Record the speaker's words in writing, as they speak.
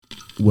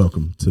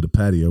Welcome to the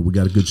patio. We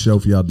got a good show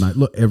for y'all tonight.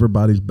 Look,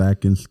 everybody's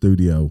back in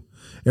studio.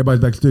 We're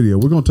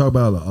going to talk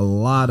about a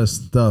lot of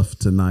stuff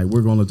tonight.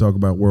 We're going to talk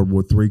about World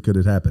War III. Could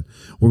it happen?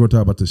 We're going to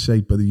talk about the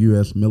shape of the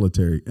U.S.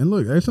 military. And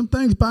look, there's some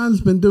things Biden's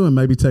been doing,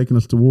 maybe taking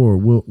us to war.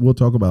 We'll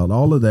talk about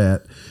all of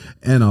that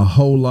and a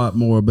whole lot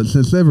more. But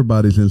since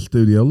everybody's in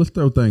studio, let's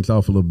throw things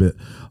off a little bit.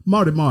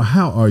 Marty Marr,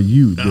 how are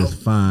you this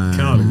fine?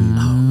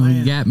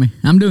 You got me.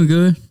 I'm doing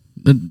good.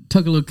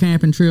 Took a little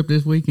camping trip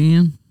this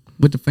weekend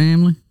with the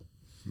family.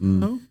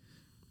 Up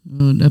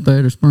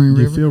there at Spring River.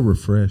 Do you feel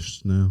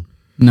refreshed now?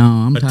 No,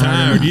 I'm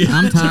tired.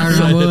 I'm tired as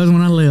I was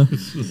when I left.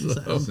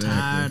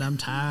 I'm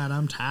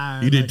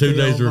tired. You did 2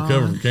 days to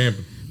recover from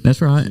camping.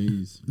 That's right.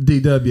 Jeez.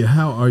 DW,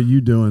 how are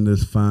you doing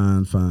this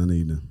fine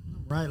evening?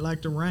 Right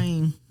like the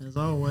rain, as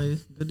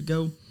always. Good to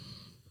go.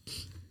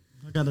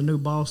 I got a new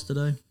boss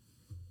today.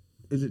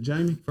 Is it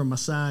Jamie? For my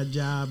side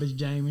job, it's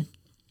Jamie.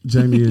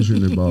 Jamie is your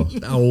new boss.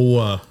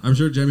 I'm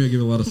sure Jamie will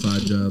give a lot of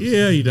side jobs.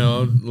 Yeah,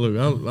 look,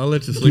 I'll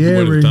let you sleep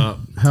away to the top.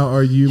 How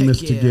are you,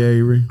 Mr.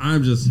 Gary?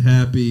 I'm just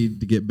happy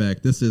to get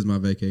back. This is my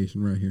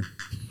vacation right here.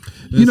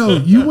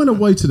 You went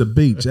away to the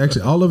beach.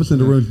 Actually, all of us in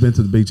the room's been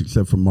to the beach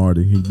except for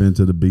Marty. He's been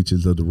to the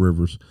beaches of the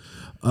rivers.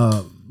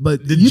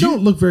 But you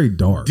don't look very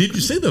dark. Did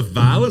you see the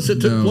violence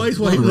that took place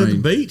while he was at the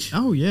beach?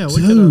 Oh yeah,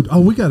 dude.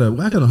 I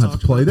gotta have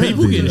to play that.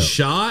 People video. getting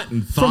shot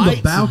and fights from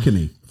the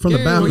balcony. From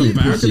Gary, the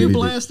balcony. Were you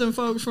blasting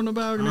folks from the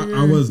balcony?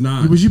 I was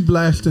not. Was you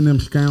blasting them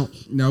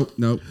scouts? Nope.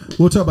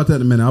 We'll talk about that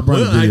in a minute. I'll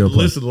bring the video.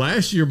 Listen,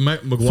 last year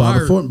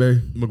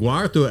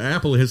McGuire threw an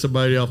apple and hit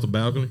somebody off the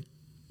balcony.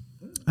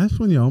 That's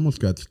when you almost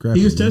got scrapped.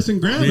 He was testing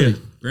gravity. Yeah.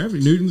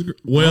 Gravity. Newton's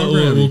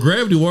well,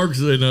 gravity works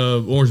in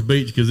Orange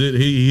Beach because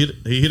he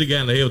hit a guy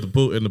in the head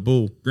with in the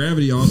pool.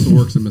 Gravity also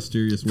works in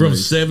mysterious ways. From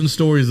 7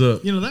 stories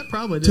up. That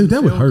probably didn't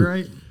that would hurt.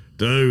 Great.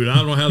 Dude, I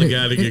don't know how the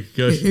guy didn't get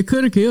concussion. It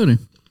could have killed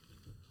him.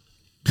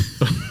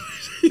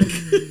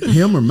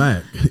 Him or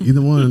Mac,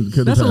 either one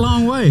could have. That's a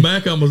long way.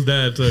 Mac almost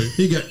died too.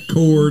 He got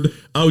cored.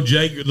 Oh,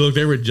 Jake! Look,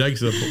 they were at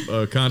Jake's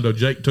condo.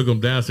 Jake took them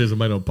downstairs and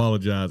made them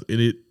apologize,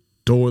 and it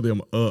tore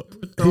them up.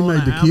 He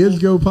made the kids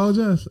go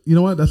apologize. You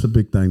know what? That's a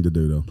big thing to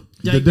do, though.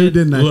 The dude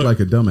didn't act like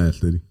a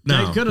dumbass, did he?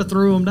 No. Jake could have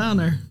threw him down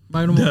there,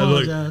 made him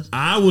apologize. Look,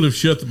 I would have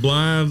shut the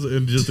blinds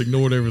and just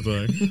ignored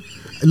everything.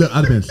 Look, I'd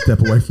have been a step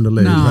away from the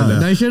ledge. No,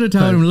 they should have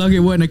told him, look, it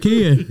wasn't a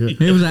kid.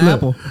 It was an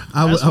apple.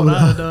 That's what I'd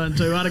have done,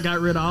 too. I'd have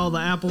got rid of all the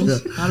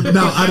apples. Yeah. I'd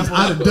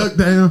have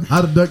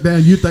ducked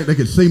down. You'd think they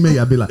could see me.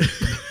 I'd be like,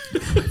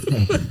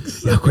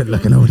 y'all quit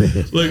looking over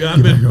there. Look,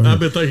 I've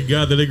been thanking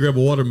God that they grab a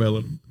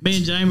watermelon. Me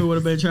and Jamie would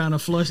have been trying to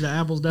flush the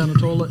apples down the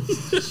toilet.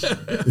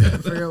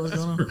 Figure out what's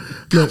going on.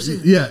 Look,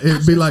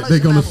 it'd be like they're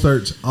going to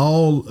search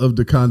all of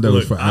the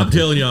condos for apples. I'm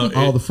telling y'all.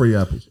 All the free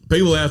apples.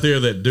 People out there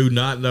that do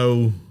not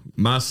know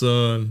my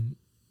son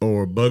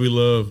or Bubby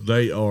Love,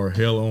 they are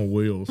hell on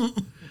wheels.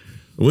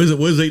 Was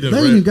eating they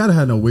ain't even got to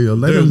have no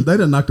wheels. They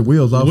done knocked the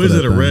wheels off. We was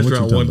at a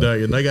restaurant one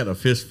day and they got a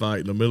fist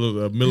fight in the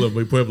middle of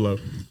Mi Pueblo.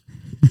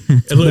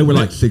 And look, they were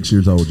like 6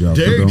 years old, y'all.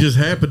 Derek just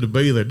happened to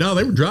be there. No,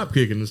 they were drop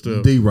kicking and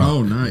stuff. D-Rock.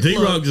 Oh, nice.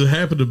 D-Rock just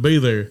happened to be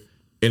there,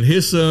 and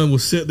his son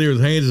was sitting there with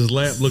his hands in his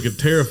lap looking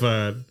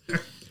terrified.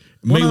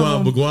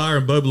 Meanwhile, McGuire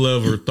and Bubby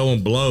Love are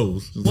throwing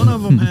blows. One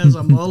of them has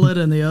a mullet,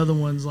 and the other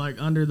one's like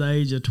under the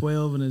age of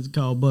 12, and it's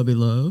called Bubby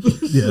Love.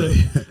 Yeah.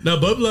 Now,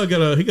 Bubby Love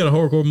got a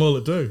hardcore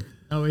mullet too.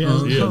 Oh, he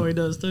has. Oh, he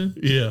does too.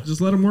 Yeah.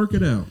 Just let him work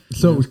it out.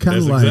 So it was kind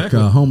of like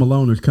Home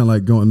Alone. It's kind of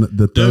like going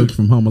the thugs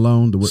from Home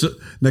Alone.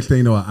 Next thing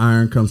you know, an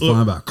iron comes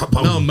flying by.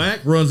 No,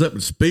 Mac runs up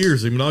and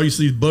spears him, and all you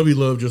see is Bubby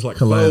Love just like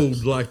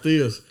folds like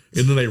this,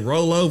 and then they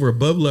roll over.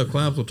 Bubby Love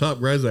climbs on top,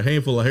 grabs a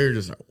handful of hair,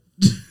 just.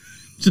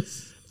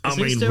 Is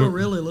he still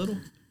really little?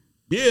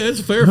 Yeah, it's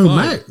a fair fight.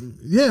 Mac?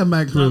 Yeah,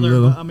 Mac's really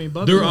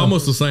little. They're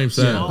almost the same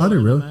size. Are they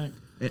really?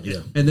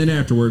 Yeah. And then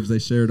afterwards, they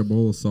shared a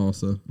bowl of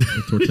salsa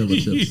with tortilla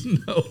chips. You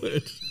know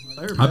it.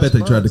 I bet they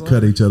tried to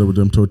cut each other with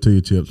them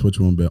tortilla chips. Which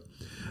one bet?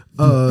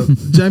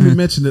 Jamie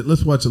mentioned it.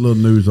 Let's watch a little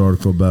news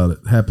article about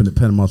it. Happened at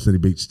Panama City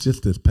Beach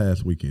just this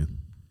past weekend.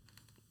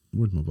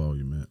 Where's my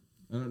volume at?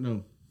 I don't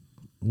know.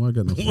 Well, I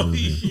got no sound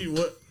here.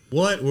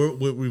 What?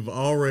 We've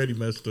already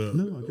messed up.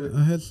 No,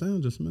 I had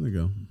sound just a minute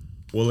ago.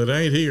 Well, it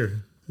ain't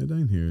here. It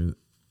ain't here.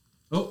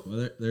 Oh,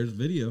 well, there's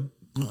video.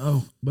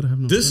 Oh, but I have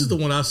no. This sound. is the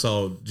one I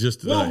saw just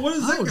today. Whoa, what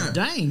is that guy?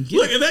 Dang!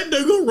 Look at that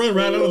dude go run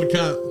right out of the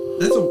cop.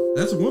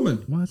 That's a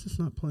woman. Why is this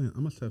not playing?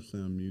 I must have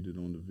sound muted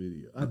on the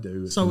video. I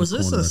do. So was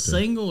this a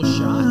single shot?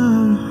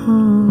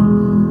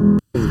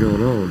 What's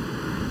going on?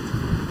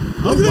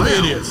 Look at the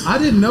idiots. I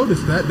didn't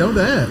notice that. Don't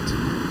that.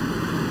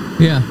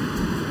 Yeah.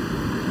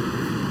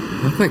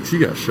 I think she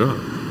got shot.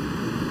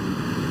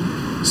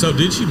 So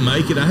did she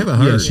make it? I haven't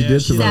heard. Yeah, she did.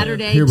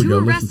 Saturday, two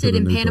arrested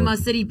in Panama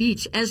City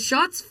Beach as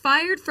shots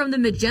fired from the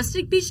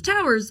majestic beach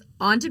towers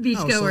onto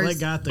beachgoers. So they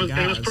got the guys.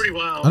 It was pretty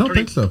wild. I don't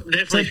think so.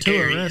 Definitely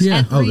scary. Yeah.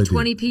 At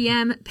 3:20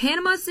 p.m.,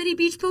 Panama City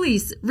Beach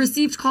police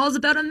received calls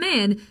about a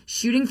man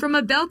shooting from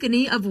a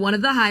balcony of one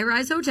of the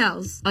high-rise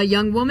hotels. A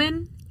young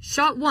woman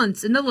shot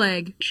once in the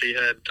leg. She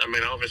had,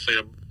 obviously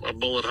a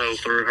bullet hole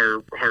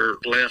through her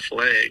left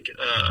leg.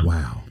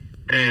 Wow.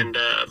 And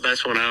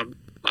that's when I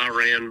I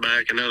ran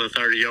back another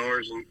 30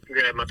 yards and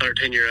grabbed my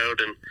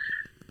 13-year-old and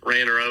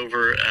ran her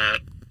over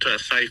to a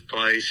safe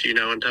place, you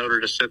know, and told her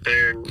to sit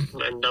there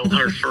and don't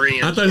hurt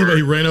friends. I thought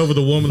he ran over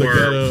the woman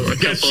that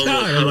got shot.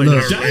 I'm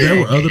Look, like, there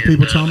were other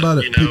people talking about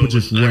it. you know, People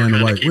just ran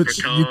away, keep which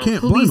her calm. you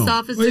can't blame Police them.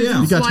 officers Well, yeah.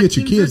 and You got to SWAT get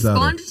your teams kids out of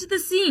responded to the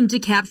scene to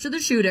capture the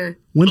shooter.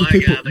 When did Black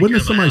people? guy that When did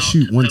come somebody out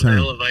shoot one of the time?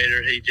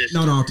 elevator, he just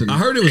Not often. I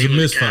heard it was a he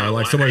misfire, kinda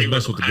like somebody he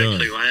messed with the gun.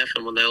 Actually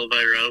laughing when the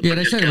elevator opened. Yeah,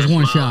 they just said it was kinda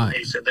one smiling. shot.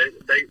 He said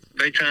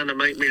they trying to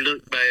make me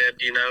look bad,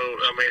 you know.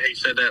 I mean, he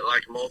said that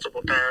like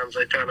multiple times.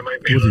 They trying to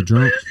make me Was he look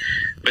drunk? bad.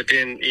 But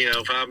then, you know,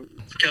 if I'm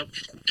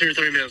 2 or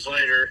 3 minutes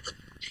later,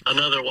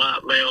 another white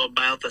male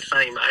about the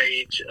same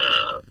age,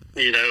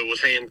 you know, was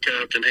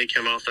handcuffed and he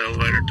came off the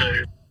elevator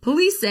too.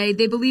 Police say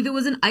they believe it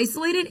was an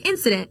isolated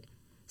incident,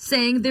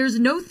 saying there's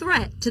no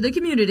threat to the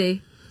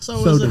community.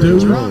 So, So, is it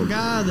dude- a drunk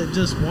guy that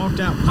just walked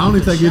out? I don't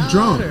even think he's shot,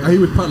 drunk. or- He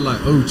was probably like,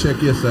 "Oh, check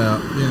this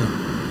out,"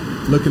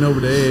 Yeah. looking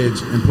over the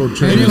edge and pulled He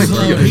trigger. was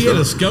like- He had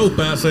a scope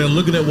out saying,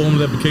 "Look at that woman in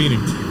that bikini."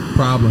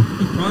 Problem.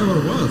 Probably what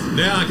it was.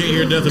 Now I can't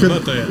hear nothing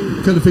but that.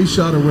 Because if he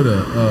shot her with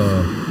a,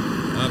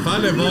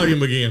 Find that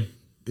volume again.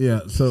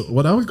 yeah. So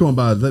what I was going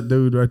by is that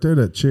dude right there,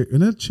 that chick,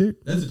 and that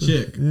chick. That's a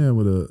chick. Yeah,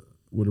 with a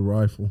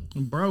rifle,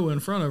 Bro in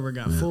front of her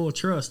got full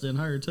trust in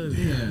her too.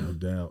 no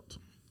doubt.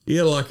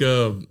 Yeah, like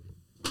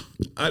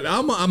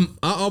I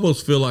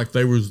almost feel like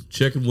they was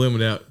checking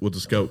women out with the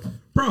scope.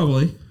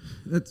 Probably.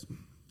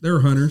 They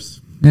were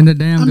hunters. And the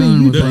damn I mean,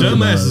 gun you was The think like,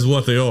 about dumbass it. is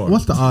what they are.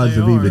 What's the odds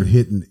They of even are.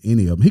 hitting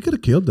any of them? He could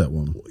have killed that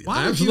woman.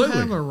 Why Absolutely. would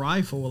you have a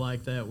rifle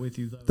like that with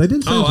you though? They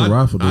didn't say Oh, it was a I-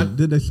 rifle. I-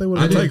 Did they say what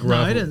I it was? take No,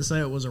 rifle. he didn't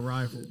say it was a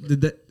rifle.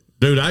 Did that?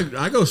 Dude,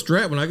 I go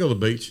strapped when I go to the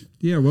beach.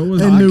 Yeah. What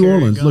was In I New carry a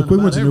Orleans. gun Look, we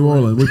about went to New everywhere.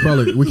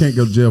 Orleans. We can't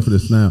go to jail for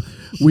this now.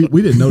 We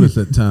didn't notice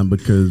that time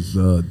because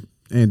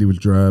Andy was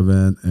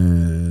driving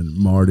and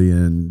Marty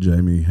and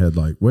Jamie had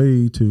like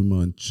way too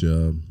much.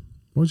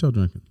 What was y'all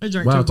drinking? They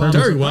drank Wild 2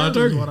 bottles turkey, of wild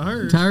bourbon is turkey. what I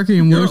heard. turkey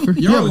and Worcester.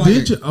 Y'all Yeah, like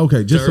did you?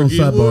 Okay, just on Turkey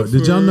sidebar.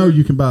 Did y'all know Woodford.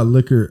 you can buy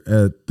liquor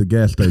at the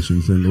gas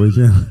stations in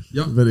Louisiana?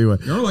 Y'all- But anyway,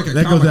 You're like a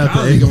that goes out to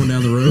kamikaze Andy. going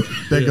down the road.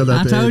 That goes out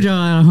I to told Andy. y'all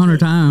that 100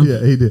 times.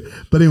 Yeah, he did.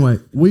 But anyway,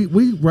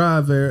 we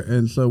arrive there,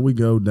 and so we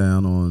go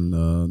down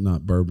on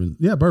not Bourbon,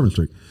 Bourbon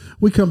Street.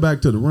 We come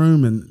back to the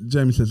room, and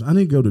Jamie says, "I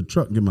need to go to the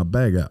truck and get my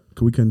bag out.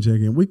 Cause we couldn't check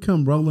in." We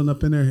come rolling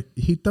up in there.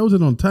 He throws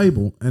it on the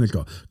table, and it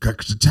goes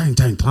chang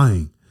chang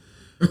clang.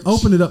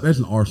 Open it up. There's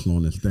an arsenal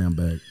in this damn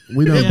bag.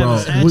 We He done had a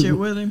brought. hatchet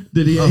with him.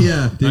 Did he?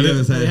 Yeah. Did I he have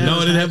his didn't, hat? no, I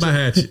didn't have my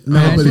hatchet.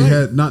 No, but he Hatchet?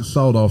 had not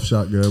sawed off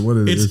shotgun. What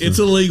is it? It's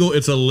illegal.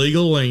 It's a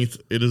legal length.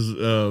 It is.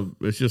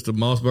 It's just a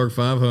Mossberg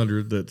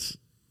 500. That's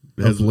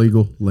of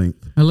legal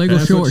length. A legal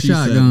That's short what she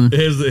shotgun. It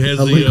has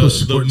A legal the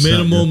short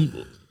minimum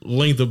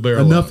length of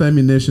barrel. Enough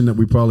ammunition that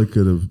we probably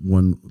could have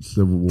won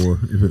Civil War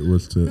if it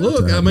was to.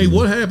 Look, to I have mean, any-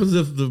 what happens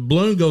if the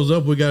balloon goes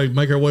up? We got to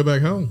make our way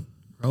back home.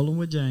 Rolling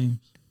with James.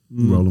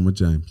 Rolling with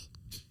James.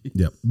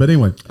 Yep. But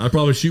anyway, I'd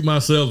probably shoot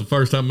myself the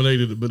first time I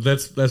needed it, but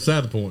that's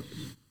beside the point.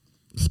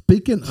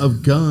 speaking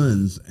of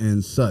guns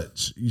and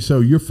such, so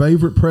your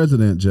favorite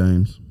president,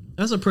 James?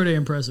 That's a pretty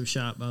impressive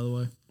shot, by the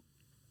way.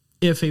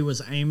 If he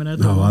was aiming at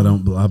the No, I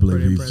don't. I believe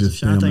Pretty he's impressive just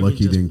shot. I damn think he lucky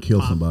he just didn't kill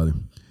popped. somebody.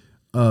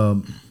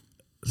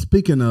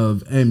 Speaking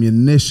of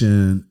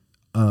ammunition,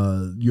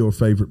 your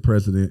favorite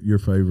president, your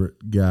favorite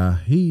guy,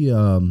 he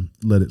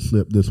let it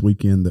slip this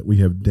weekend that we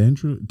have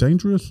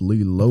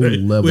dangerously low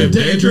level. We have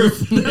dandruff.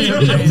 he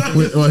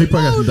Well, he probably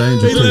got some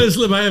danger let too. it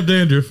slip. I have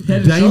dandruff.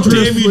 Damn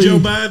you, Joe Dangerously,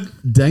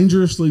 Biden.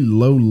 dangerously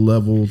low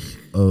levels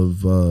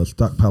of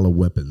stockpile of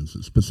weapons,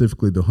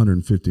 specifically the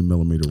 150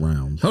 millimeter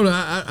rounds. Hold on.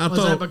 I Was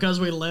that thought. because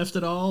we left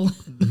it all in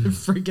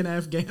freaking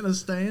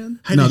Afghanistan?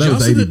 Hey, No, did that y'all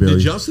was see 80 the, billion.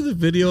 Did y'all see the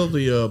video of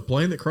the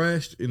plane that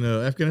crashed in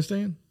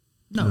Afghanistan?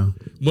 No.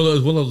 One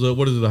of the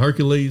what is it? The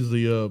Hercules.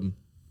 The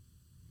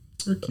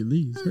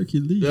Hercules. I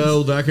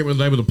can't remember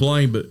the name of the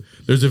plane, but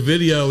there's a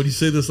video and you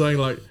see this thing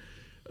like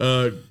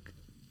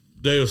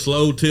they a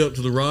slow tilt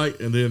to the right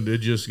and then it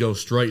just goes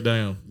straight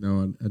down.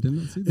 No, I did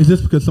not see that. Is this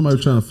because somebody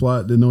was trying to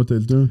fly it, didn't know what they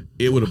was doing?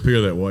 It would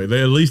appear that way.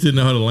 They at least didn't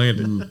know how to land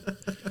it.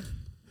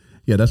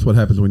 Yeah, that's what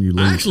happens when you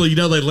leave. Actually,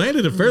 they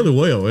landed it fairly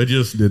well. It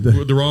just Did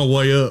they? the wrong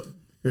way up.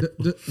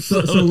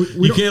 So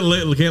we You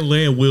don't, can't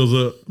land wheels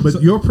up.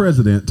 But your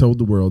president told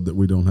the world that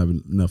we don't have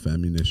enough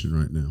ammunition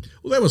right now.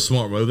 Well, that was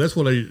smart, bro. That's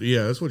what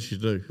that's what you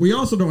should do. we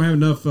also don't have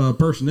enough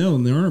personnel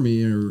in the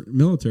army or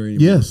military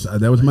anymore. Yes,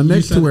 that was my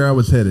next to said- where I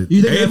was headed.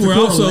 You think And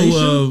that's a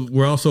correlation?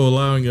 we're also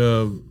allowing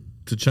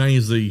to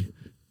change the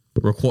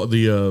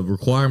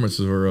requirements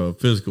for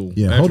physical.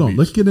 Yeah, hold on. attributes.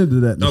 Let's get into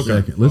that in a Okay.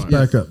 second. Let's All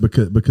right. back up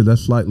because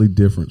that's slightly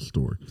different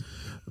story.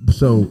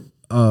 So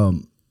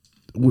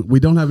we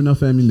don't have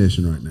enough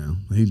ammunition right now.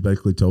 He's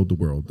basically told the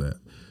world that.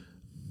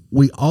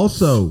 We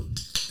also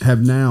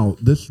have now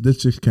this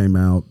just came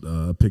out.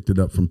 Picked it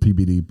up from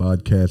PBD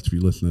podcast. If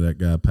you listen to that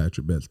guy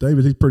Patrick Betts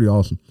Davis, he's pretty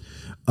awesome.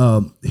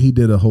 He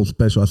did a whole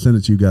special. I sent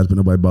it to you guys, but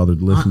nobody bothered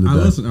to listen to I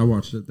that. listened. I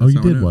watched it. Oh, That's you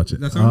how I did know. watch it.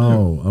 That's how I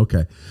know. Oh,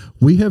 okay.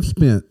 We have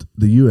spent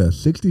the U.S.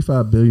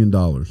 $65 billion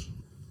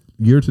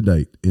year to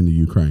date in the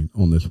Ukraine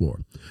on this war.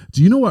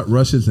 Do you know what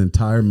Russia's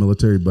entire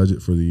military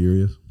budget for the year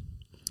is?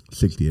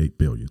 $68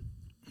 billion.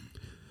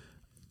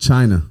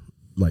 China,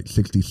 like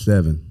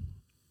 67.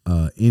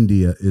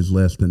 India is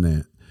less than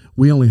that.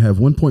 We only have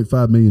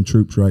 1.5 million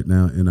troops right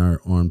now in our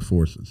armed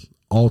forces,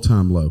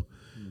 all-time low.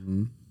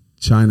 Mm-hmm.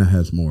 China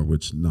has more,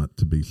 which not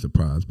to be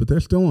surprised, but they're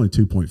still only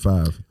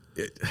 2.5.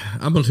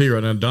 I'm going to tell you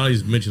right now,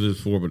 Donnie's mentioned this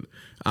before, but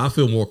I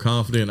feel more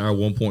confident in our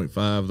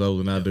 1.5 though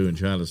than I do in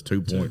China's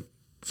 2 point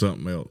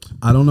something else.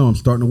 I don't know. I'm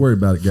starting to worry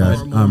about it, guys.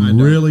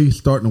 I'm really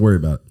starting to worry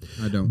about it.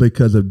 I don't.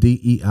 Because of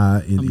DEI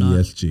and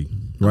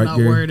ESG. Right, I'm not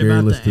Gary? worried Gary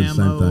about the listed the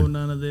same ammo, thing.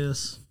 none of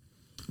this.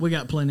 We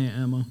got plenty of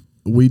ammo.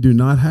 We do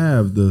not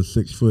have the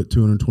 6 foot,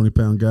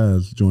 220-pound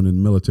guys joining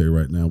the military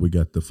right now. We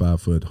got the 5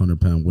 foot,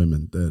 100-pound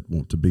women that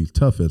want to be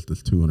tough as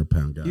this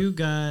 200-pound guy. You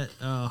got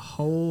a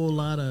whole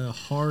lot of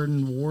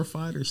hardened war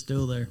fighters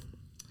still there.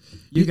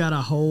 You got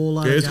a whole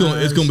lot of It's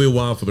guys. going to be a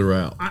while for the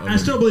route. I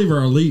still believe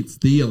our elite's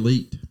the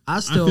elite. I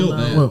still feel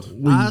know. that.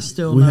 Well, I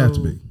still we know have to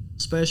be.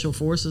 special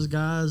forces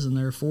guys in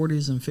their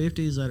 40s and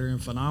 50s that are in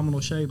phenomenal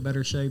shape,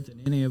 better shape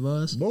than any of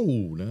us. Whoa,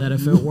 now. That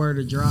if it were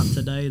to drop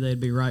today, they'd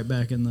be right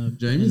back in the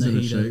Jamie's in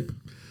a heat of it. shape.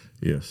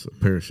 Yes, a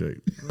pear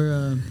shape.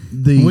 We're,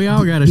 We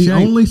all got a the shape.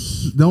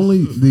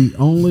 The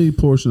only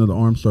portion of the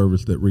armed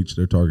service that reached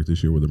their target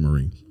this year were the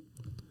Marines.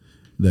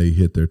 They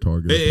hit their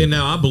target. And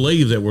now I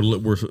believe that we're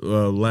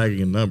lagging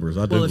in numbers.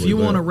 I do well, if you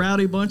believe want a that.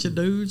 rowdy bunch of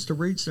dudes to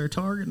reach their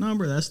target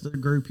number, that's the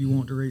group you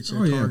want to reach their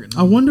target I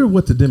number. wonder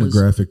what the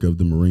demographic of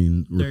the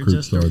Marine They're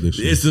recruits just are this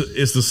year.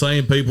 It's the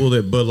same people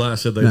that Bud Light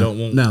said they don't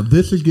want. Now,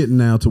 this is getting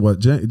now to what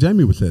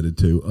Jamie was headed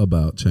to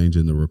about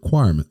changing the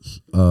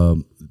requirements.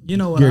 You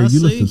know what Gary, I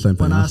you listen to see the same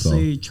thing when I I saw.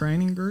 see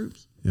training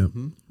groups? Yep.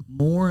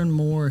 More and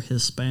more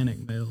Hispanic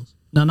males.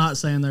 Now, not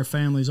saying their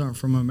families aren't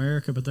from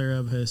America, but they're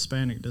of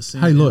Hispanic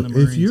descent. Hey, in look, the if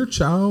Marines. your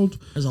child,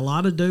 There's a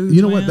lot of dudes.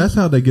 you know what? man, That's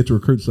how they get to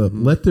recruit stuff.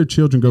 Let their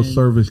children go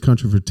serve his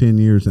country for 10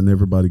 years and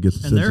everybody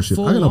gets a and they're citizenship.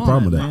 full I got no on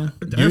problem it, with that. man.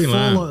 You They're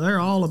ain't full. lying. They're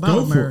all about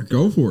Go for America. it.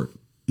 Go for it.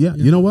 Yeah,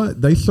 you know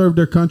what? They served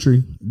their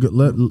country.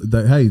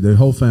 Hey, their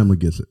whole family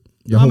gets it.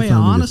 Your I whole mean,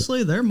 family gets it.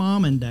 honestly, their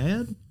mom and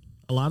dad,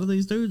 a lot of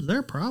these dudes,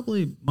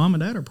 mom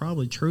and dad are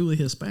probably truly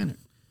Hispanic.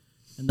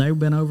 And they've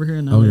been over here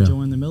and now they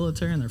joined the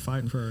military and they're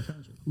fighting for our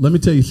country. Let me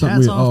tell you something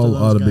Hats we off to all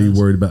those ought to be guys.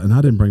 worried about. And I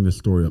didn't bring this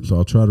story up, so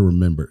I'll try to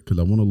remember it because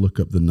I want to look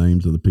up the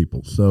names of the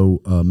people.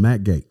 So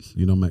Matt Gaetz,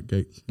 you know Matt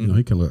Gaetz? You know,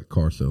 he kind of like a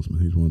car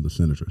salesman. He's one of the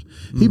senators.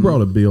 He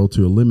brought a bill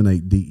to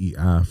eliminate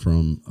DEI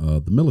from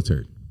the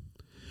military,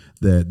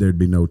 that there'd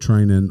be no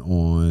training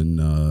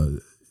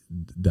on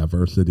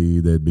diversity.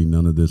 There'd be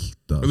none of this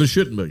stuff. Or there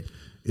shouldn't be.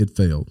 It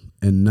failed.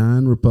 And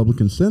 9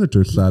 Republican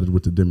senators sided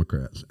with the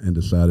Democrats and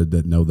decided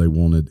that no, they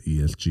wanted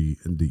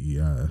ESG and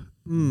DEI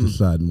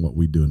deciding what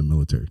we do in the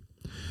military.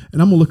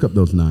 And I'm going to look up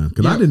those 9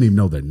 because I didn't even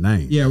know their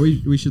names. Yeah,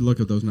 we should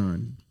look at those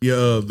 9.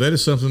 Yeah, that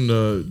is something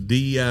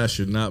DEI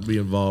should not be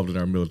involved in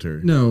our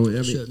military. No, I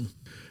mean, Shouldn't.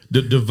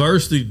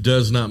 Diversity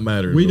does not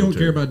matter. In we the don't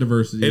military. care about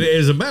diversity And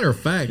as a matter of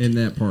fact, in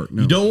that part.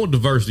 No. you don't want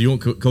diversity. You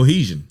want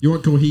cohesion. You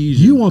want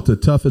cohesion. You want the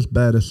toughest,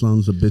 baddest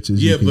sons of bitches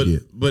you can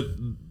get. but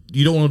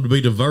you don't want them to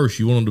be diverse.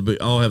 You want them to be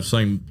all have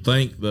same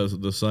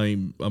the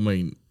same. I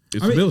mean,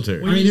 it's the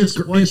military. I mean,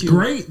 it's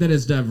great that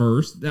it's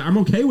diverse. I'm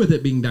okay with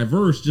it being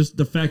diverse. Just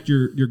the fact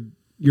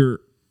you're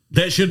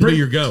that shouldn't be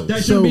your goal.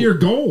 that should be your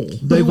goal.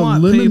 They've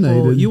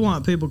eliminated. You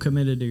want people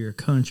committed to your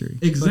country.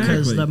 Exactly.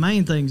 Because the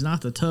main thing's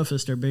not the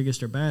toughest or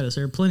biggest or baddest.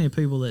 There are plenty of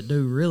people that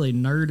do really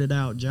nerded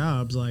out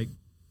jobs like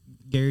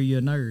Gary, you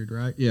a nerd,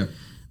 right? Yeah.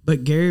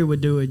 But Gary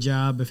would do a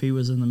job if he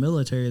was in the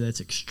military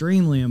that's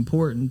extremely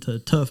important to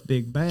tough,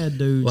 big, bad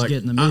dudes Like,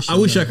 getting the mission. I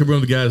wish done. I could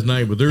remember the guy's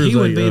name, but there is He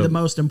would be a the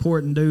most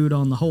important dude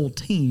on the whole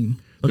team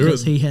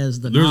because he has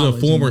the There's knowledge. a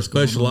of former what's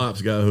going special on.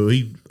 ops guy who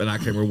I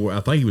can't remember.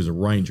 I think he was a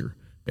ranger,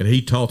 and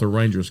he taught the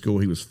ranger school.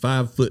 He was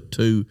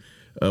 5'2",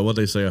 what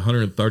they say,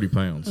 130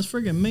 pounds. That's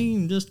freaking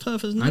mean, just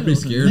tough as nails. I'd be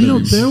scared You know,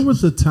 of there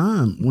was a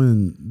time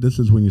when this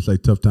is when you say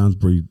tough times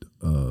breed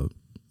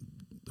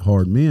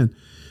hard men.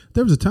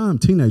 There was a time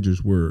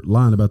teenagers were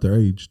lying about their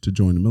age to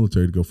join the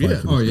military to go fight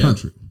for the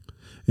country.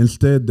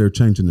 Instead, they're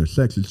changing their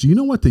sexes. Do you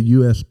know what the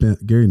U.S.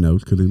 spent? Gary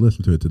knows because he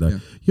listened to it today. Yeah.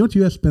 You know what the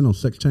U.S. spent on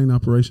sex change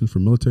operations for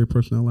military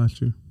personnel last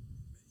year?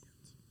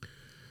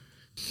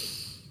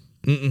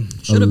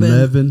 Should have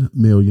been $11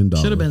 million.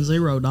 Should have been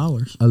 $0.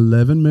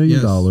 $11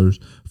 million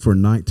for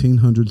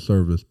 1,900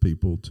 service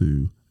people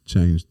to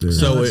change their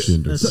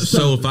gender.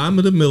 So if I'm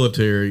in the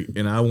military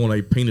and I want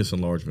a penis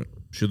enlargement,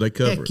 should they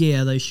cover Heck it?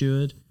 yeah, they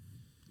should.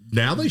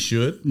 Now they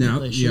should. Now,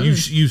 They yeah.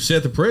 should. You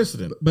set the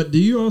precedent. But do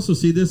you also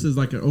see this as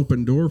like an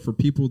open door for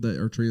people that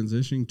are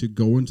transitioning to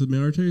go into the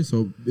military,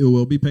 so it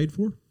will be paid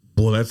for?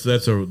 Boy,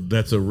 that's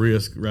a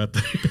risk right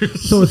there.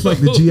 So it's like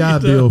the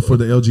GI Bill for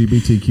the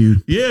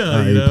LGBTQ.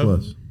 Yeah,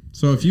 plus.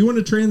 So if you want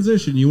to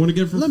transition, you want to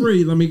get it for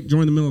free, let me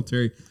join the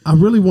military. I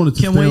really wanted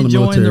to Can stay on we the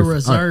join military. the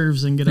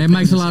reserves and get That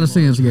makes a lot of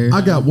sense, Gary.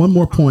 I got one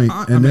more point,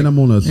 and then I'm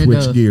going to switch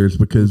does. gears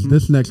because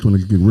this next one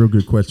is a real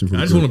good question for I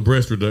the just group. want a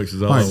breast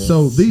reduction. All right,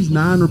 so these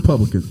 9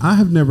 Republicans, I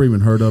have never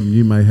even heard of them.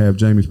 You may have.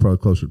 Jamie's probably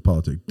closer to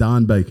politics.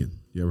 Don Bacon.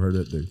 You ever heard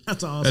of that dude?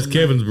 That's awesome. that's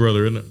Kevin's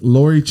brother, isn't it?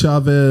 Lori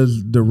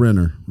Chavez de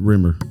Rimmer.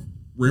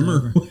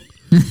 Rimmer.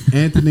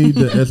 Anthony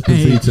de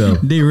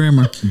Esposito, D.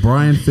 Rimmer.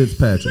 Brian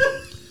Fitzpatrick,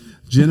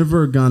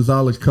 Jennifer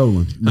Gonzalez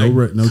Colon. No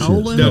Colon? shit. No,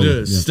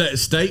 Colon,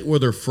 state where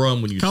they're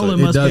from when you Colin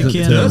say it. must be doesn't-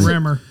 kin it to doesn't.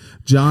 Rimmer.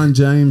 John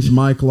James,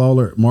 Mike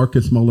Lawler,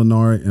 Marcus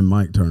Molinari, and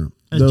Mike Turner.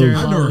 That's Those- Jerry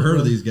I've never Lawler, heard of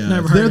brother. these guys.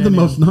 Never heard They're of the any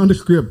most of them.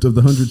 nondescript of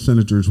the 100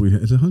 senators we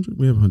have. Is it 100?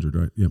 We have 100,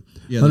 right? Yeah.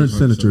 Yeah, 100 there's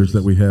 100 senators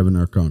that we have in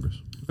our Congress.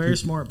 Very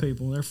smart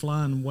people. They're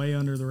flying way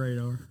under the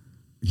radar.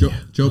 Joe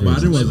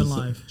Biden Living was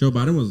life. Joe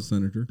Biden was a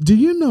senator. Do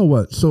you know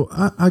what? So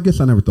I guess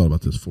I never thought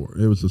about this before.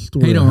 It was a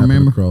story He I don't happened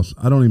remember. across.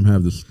 I don't even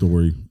have this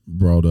story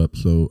brought up,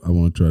 so I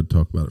want to try to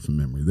talk about it from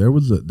memory.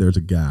 There's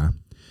a guy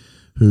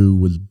who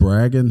was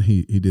bragging.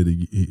 He did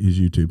his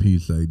YouTube.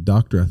 He's a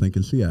doctor, I think,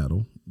 in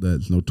Seattle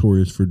that's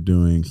notorious for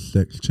doing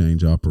sex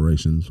change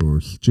operations or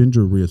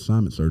gender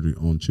reassignment surgery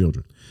on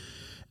children.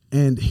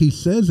 And he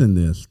says in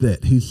this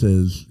that he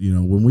says,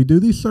 when we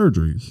do these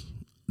surgeries,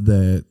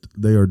 that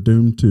they are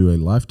doomed to a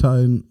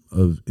lifetime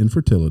of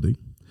infertility,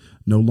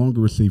 no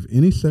longer receive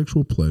any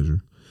sexual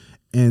pleasure,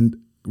 and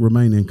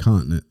remain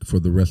incontinent for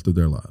the rest of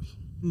their lives.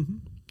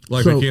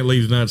 Like So- they can't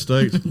leave the United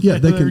States. Yeah,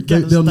 they can.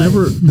 They're They'll gonna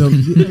never.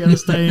 They gotta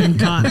stay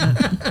incontinent.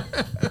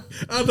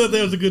 I thought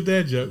that was a good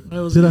dad joke. That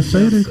was Did I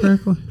say it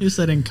incorrectly? You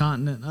said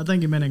incontinent. I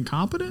think you meant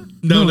incompetent.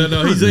 No.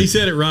 He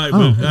said it right,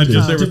 but I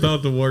just never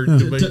thought the word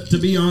to me. To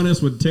be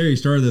honest, when Terry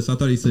started this, I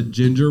thought he said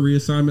ginger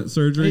reassignment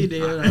surgery. He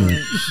did.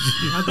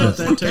 I thought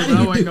that too. But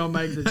I wasn't gonna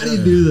make the How do you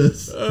joke. do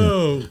this?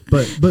 Oh,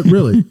 But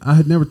really, I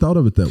had never thought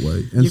of it that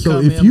way. And You so,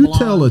 come if in you blind.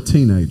 tell a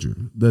teenager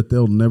that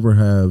they'll never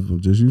have,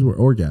 just use the word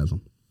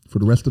orgasm for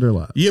the rest of their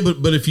lives, yeah,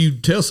 but if you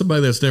tell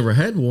somebody that's never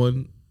had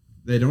one,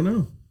 They don't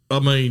know. I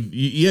mean,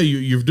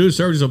 you're doing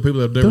surgeries on people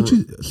that have never. don't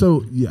you?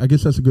 So I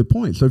guess that's a good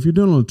point. So if you're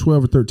doing it on a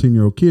 12 or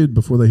 13-year-old kid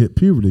before they hit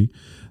puberty,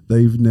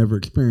 they've never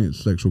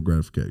experienced sexual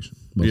gratification,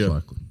 most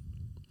likely.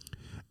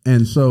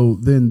 And so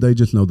then they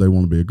just know they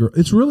want to be a girl.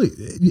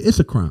 It's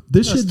a crime.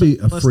 This should be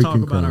a Let's freaking talk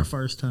about crime. our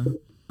first time.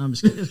 I'm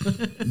just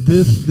kidding.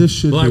 This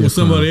should like be a with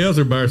somebody crime. else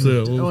or by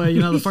yourself.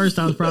 Well, the first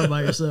time's probably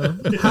by yourself.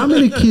 How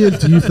many kids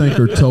do you think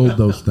are told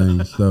those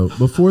things though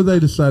before they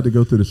decide to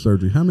go through the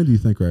surgery? How many do you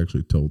think are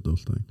actually told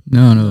those things?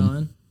 None of them.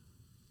 None.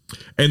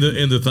 And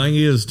the thing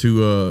is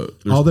to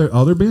All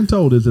they're being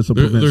told is it's a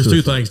prevent there's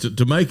two suicide. things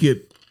to make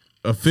it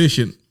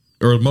efficient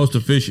or most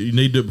efficient. You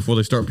need to do it before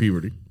they start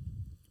puberty.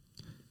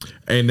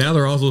 And now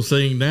they're also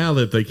saying now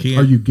that they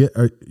can't.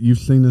 You've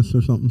seen this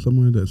or something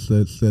somewhere that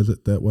says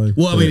it that way?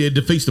 Well, I mean, it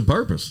defeats the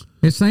purpose.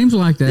 It seems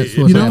like that's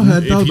You what's You know, I happening.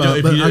 had thought If you about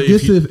it, don't- but if I you-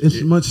 guess if you-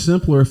 it's much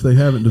simpler if they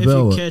haven't If you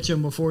developed. catch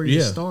them before you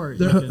Yeah. start,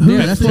 They're- you can-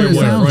 Yeah, that's what it Yeah,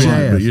 sounds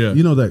right. like. Jazz. Yeah.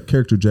 You know that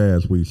character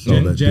Jazz we saw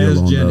that Jazz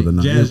deal on Jennings. the other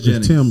night. Jazz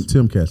It's Jennings.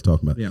 Tim Cass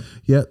talking about. Yeah.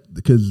 Yeah,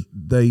 because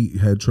they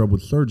had trouble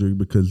with surgery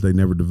because they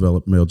never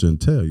developed male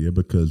genitalia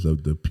because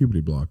of the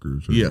puberty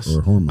blockers or, Yes.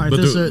 or hormones. All right,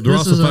 But this, they're this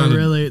also is a finding-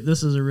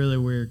 really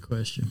weird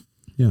question.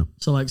 Yeah.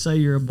 So, like, say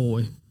you're a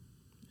boy,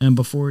 and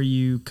before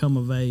you come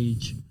of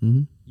age,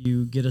 Mm-hmm.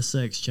 you get a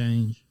sex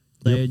change.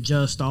 They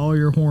adjust all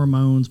your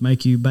hormones,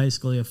 make you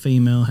basically a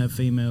female, have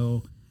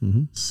female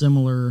Mm-hmm.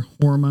 similar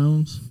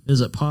hormones.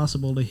 Is it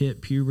possible to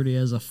hit puberty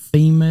as a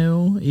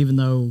female? Even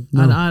though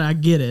No. I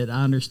get it,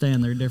 I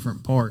understand they're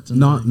different parts. And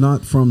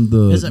Not from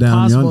the is it down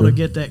possible younger. to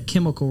get that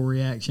chemical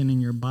reaction in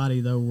your body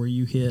though, where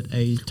you hit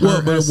a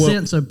Well,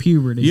 sense of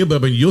puberty? Yeah,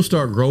 but I mean, you'll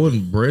start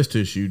growing breast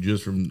tissue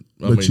just from.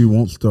 But you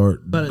won't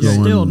start. But it's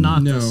going- still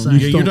not No. the same.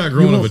 Yeah, you're not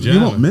growing a you won't, vagina.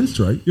 You won't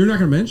menstruate. You're not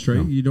going to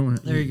menstruate. You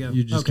don't. There you go.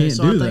 You just okay, can't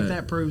so do I think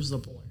that proves the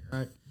point,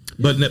 right?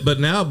 But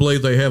now I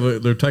believe they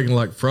have they're taking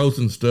like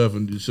frozen stuff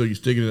and so you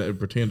stick it in it and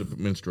pretend to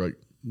menstruate.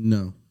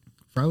 No.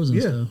 Frozen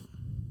Yeah. stuff.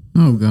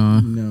 Oh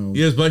God. No.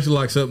 Yeah, it's basically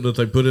like something that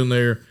they put in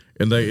there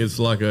and it's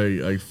like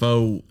a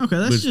faux. Okay,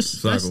 that's lift just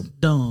cycle. that's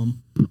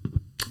dumb.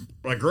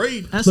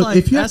 Agreed. That's Look, like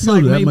if you have that's to go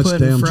like to that me much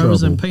putting damn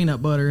frozen trouble.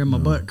 peanut butter in my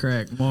butt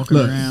crack, and walking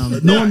Look,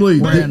 around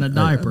normally- wearing a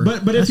diaper.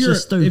 But That's if you're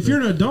just stupid. if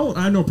you're an adult,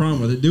 I have no problem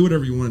with it. Do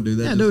whatever you want to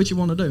do. do what you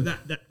want to do.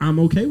 I'm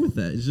okay with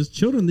that. It's just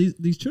children.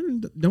 These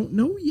children don't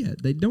know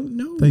yet. They don't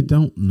know. They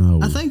don't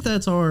know. I think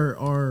that's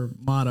our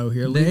motto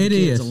here. Leave It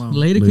the kids is. alone.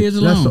 Leave the kids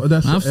alone.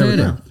 That's I've said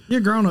everything. it. You're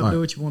grown up. All right. Do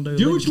what you want to do.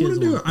 Do Leave what the you want kids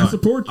to do. alone. I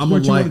support I'm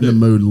what gonna you want lighten to the do.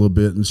 mood a little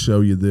bit and show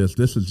you this.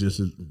 This is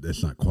just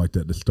it's not quite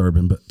that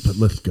disturbing, but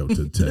let's go to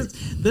the tape.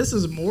 This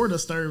is more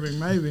disturbing,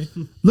 maybe.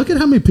 Look at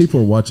how many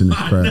people are watching this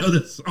I crap. know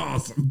this is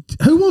awesome.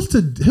 Who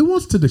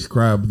wants to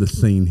describe the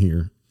scene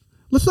here?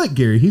 Let's let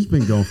Gary. He's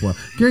been going for a while.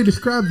 Gary,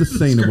 describe the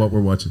scene of what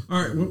we're watching.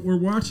 All right, what we're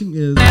watching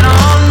is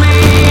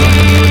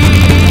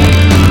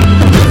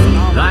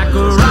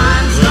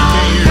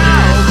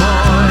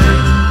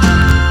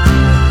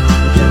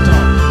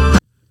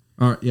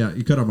all right. Yeah,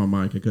 you cut off my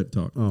mic. I couldn't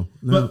talk. Oh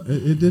no,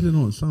 it did it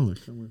on its own.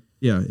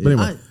 Yeah, But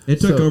anyway, it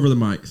took so- over the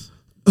mics.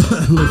 let's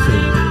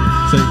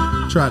see.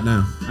 So Try it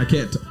now. I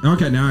can't.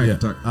 Okay, now I Yeah, can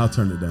talk. I'll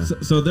turn it down.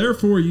 So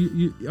therefore,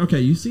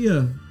 you see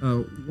a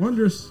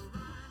wondrous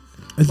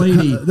Is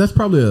lady. that's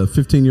probably a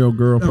 15-year-old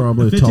girl,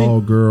 probably a 15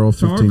 tall girl,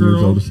 15 years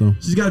old or so.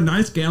 She's got a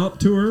nice gallop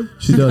to her.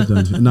 She does,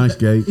 doesn't she? A nice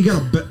gait.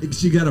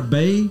 She got a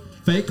bay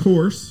fake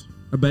horse.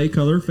 A bay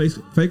color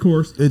fake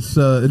horse. It's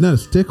isn't that a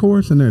stick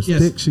horse? And there's a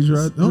stick she's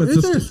riding. Oh, it's is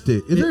a there a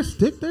stick? Is there a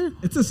stick there?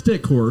 It's a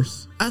stick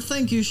horse. I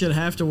think you should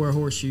have to wear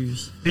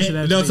horseshoes. You should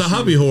have No, to it's a be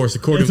hobby shoes. horse,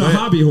 according It's to a that.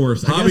 hobby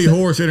horse. I Hobby guess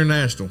Horse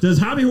International. Does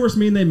hobby horse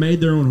mean they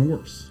made their own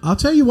horse? I'll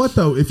tell you what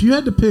though, if you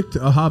had to pick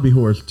a hobby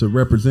horse to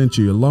represent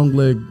you, a long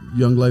leg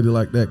young lady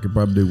like that could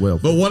probably do well.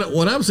 But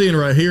what I'm seeing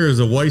right here is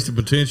a wasted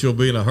potential of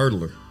being a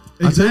hurdler.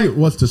 I'll tell you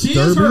what's She is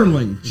disturbing.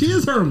 hurdling. She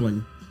is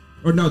hurdling.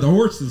 Or no, the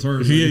horse is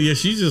hurdling.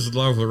 She's just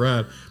along for the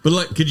ride. But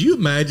like, could you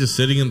imagine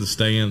sitting in the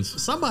stands?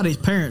 Somebody's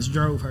parents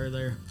drove her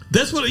there.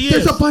 That's what it is.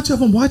 There's a bunch of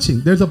them watching.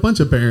 There's a bunch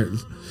of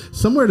parents.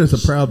 Somewhere there's a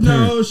proud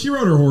parent. No, she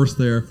rode her horse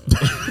there.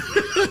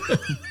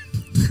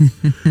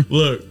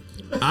 Look,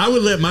 I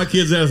would let my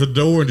kids out the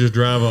door and just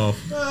drive off.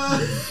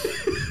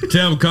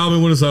 Tell them, call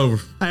me when it's over.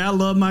 Hey, I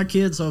love my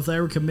kids, so if they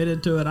were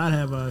committed to it, I'd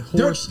have a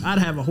horse. I'd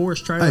have a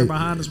horse trailer Hey.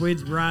 behind us.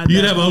 We'd ride.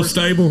 You'd that have a whole horse.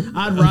 stable.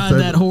 I'd ride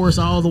that horse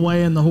all the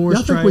way in the horse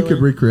Y'all think trailer. we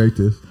could recreate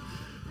this?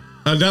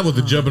 I'm done with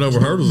the jumping over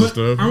hurdles and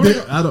stuff.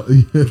 I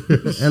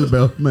don't.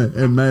 Annabelle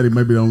and Maddie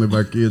may be the only of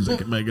our kids that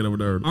can make it over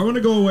there. I want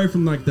to go away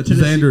from like the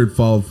Tennessee. Xander had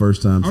fallen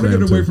first time. I want to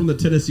Sam get away too. from the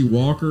Tennessee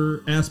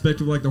Walker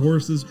aspect of like the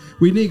horses.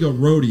 We need to go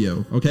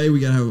rodeo. Okay,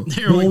 we gotta have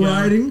There we bull go.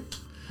 riding.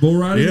 Bull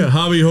riding. Yeah,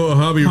 hobby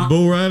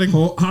bull riding.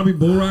 Hobby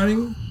bull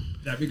riding.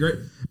 That'd be great.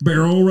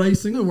 Barrel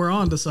racing. We're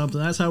on to something.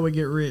 That's how we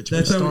get rich.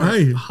 That's we how- start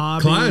Hey,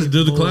 hobby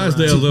do the bull Clydesdales.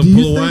 riding. They'll Do you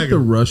pull a think the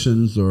wagon.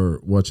 Russians are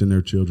watching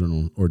their children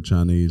on, or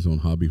Chinese on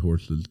hobby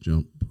horses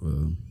jump?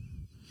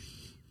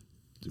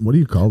 What do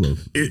you call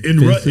those?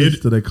 Fences?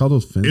 Do they call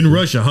those fences? In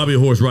Russia, hobby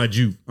horse rides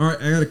you. All right,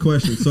 I got a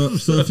question. So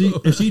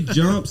if she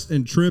jumps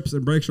and trips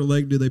and breaks her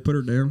leg, do they put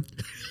her down?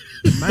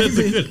 That's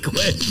a good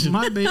question.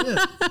 Might be it.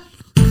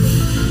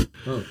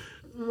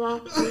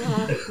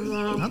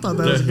 I thought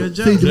that was a good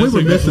joke. See, we That's were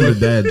a good missing the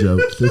dad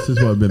jokes. This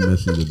is what I've been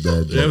missing the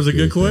dad jokes. That was a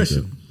good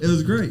question. It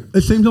was great.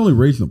 It seems only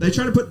reasonable. They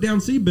try to put down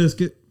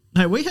Seabiscuit.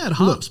 Hey, we had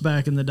hops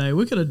back in the day.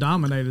 We could have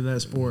dominated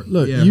that sport.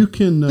 Look, Yeah. you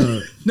can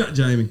Not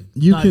Jamie.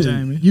 Not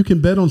Jamie. you can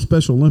bet on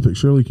Special Olympics.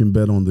 Surely you can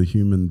bet on the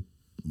human.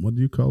 What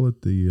do you call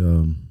it?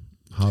 The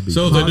hobby.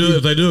 So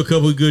if they do a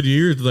couple of good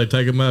years, do they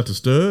take them out to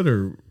stud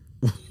or?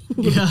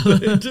 Yeah.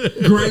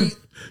 Great.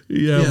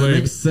 Yeah, Yeah, man.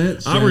 makes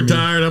sense. I'm Jamie.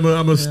 retired.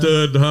 I'm a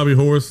stud hobby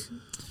horse.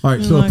 All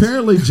right. So Nice.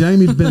 apparently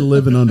Jamie's been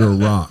living under a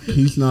rock.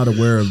 He's not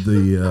aware of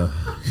the.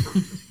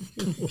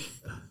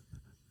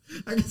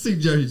 I can see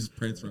Jamie's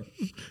pants around.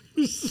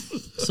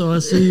 So I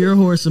see your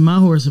horse and my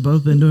horse have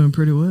both been doing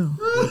pretty well.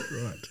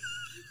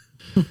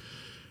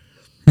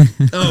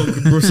 Oh,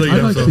 proceed. I'd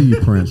I'm like to sorry. see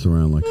you prance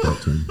around like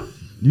that, Jamie.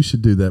 You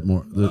should do that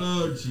more.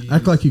 Oh, geez.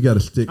 Act like you got a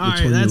stick All right,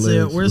 between that's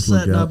your legs. it. We're Let's look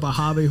setting out. up a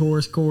hobby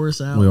horse course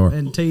out We are.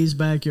 in T's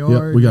backyard.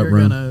 Yep, we got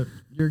room.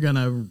 You're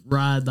gonna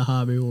ride the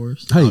hobby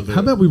horse. Hey,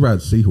 how about we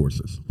ride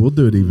seahorses? We'll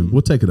do it even.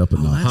 We'll take it up a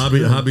notch.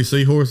 Hobby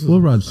seahorses.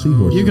 We'll ride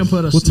seahorses. You can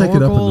put a We'll take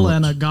it up snorkel notch.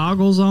 and a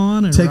goggles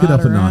on and Take it ride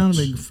up a around. notch.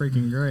 It'd be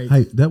freaking great.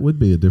 Hey, that would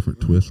be a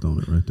different twist on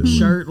it right there.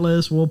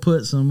 Shirtless. We'll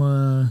put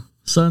some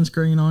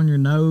sunscreen on your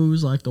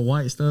nose, like the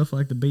white stuff,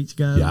 like the beach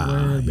guys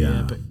wear. It'd be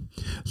epic.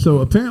 So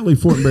apparently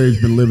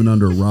Fortenberry's been living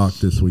under a rock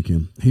this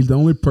weekend. He's the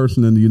only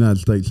person in the United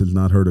States that's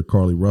not heard of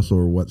Carlee Russell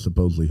or what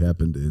supposedly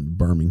happened in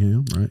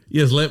Birmingham, right?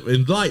 Yes,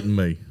 enlighten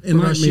me. We're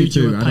gonna me shoot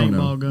you too. with I don't know.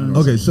 paintball guns.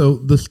 Okay, so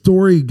the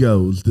story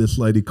goes, this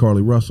lady,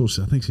 Carlee Russell,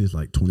 I think she's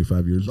like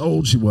 25 years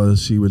old. She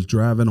was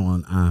driving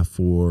on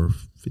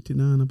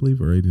I-459, I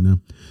believe, or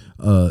 89,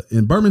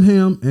 in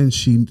Birmingham, and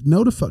she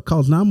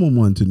calls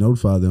 911 to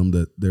notify them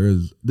that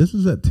this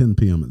is at 10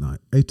 p.m. at night,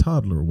 a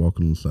toddler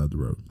walking on the side of the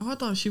road. Oh, I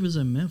thought she was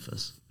in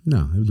Memphis.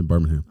 No, it was in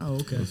Birmingham. Oh,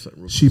 okay.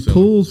 She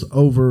pulls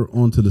over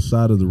onto the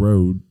side of the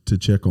road to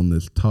check on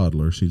this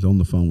toddler. She's on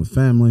the phone with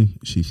family.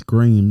 She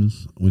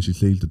screams when she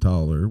sees the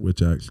toddler,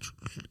 which I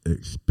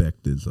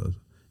expect is a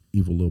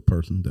evil little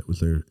person that was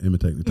there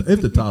imitating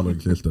if the toddler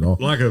exists at all.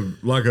 Like a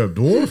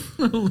dwarf.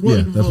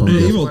 Yeah, that's what An I'm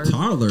guessing. evil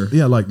toddler.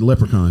 Yeah, like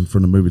Leprechaun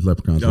from the movie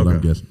Leprechaun. That's what I'm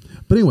Okay. guessing.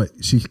 But anyway,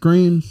 she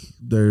screams.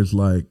 There's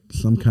like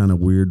some kind of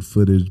weird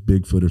footage,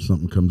 Bigfoot or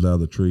something comes out of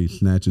the tree,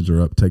 snatches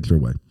her up, takes her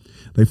away.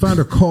 They find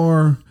her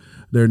car.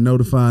 They're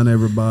notifying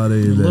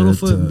everybody.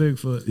 Littlefoot and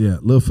Bigfoot. Yeah,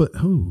 Littlefoot.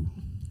 Who?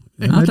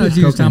 I thought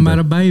you was talking about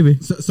a baby.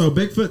 So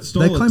Bigfoot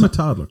stole They claim a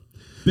toddler.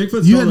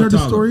 Bigfoot You stole hadn't a heard the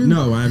toddler. story?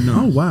 No, I have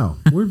not. Oh, wow.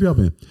 Where have y'all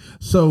been?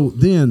 So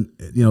then,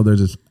 there's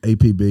this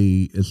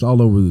APB. It's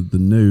all over the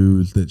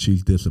news that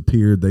she's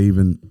disappeared.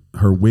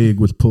 Her wig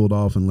was pulled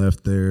off and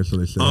left there. So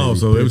they said, Oh, hey,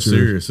 so it was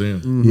pictures. serious then.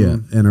 Mm-hmm. Yeah,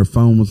 and her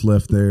phone was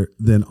left there.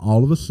 Then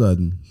all of a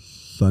sudden,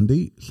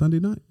 Sunday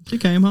night, She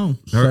came home.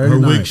 Her Saturday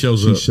wig night,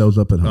 shows she up. shows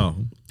up at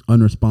home.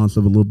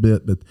 Unresponsive a little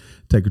bit, but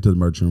take her to the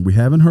emergency room. We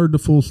haven't heard the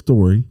full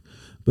story,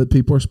 but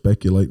people are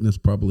speculating it's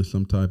probably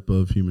some type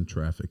of human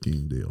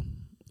trafficking deal.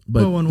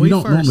 But Well, when you we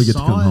don't first normally get to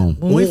saw come it, home.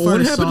 when we Well, what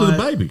first happened saw to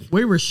the it, baby?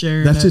 We were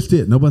sharing. That's it. just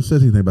it. Nobody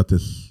says anything about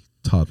this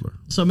toddler.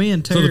 So me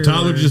and So Terry. the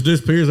toddler were- just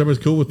disappears.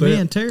 Everybody's cool with that. Me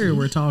and Terry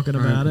were talking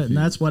about it, and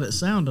that's what it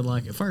sounded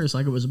like at first.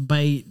 Like it was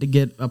bait to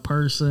get a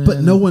person.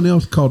 But no one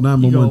else called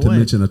 911 to away.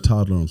 mention a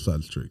toddler on the side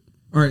of the street.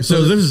 All right,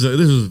 So this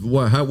is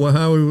what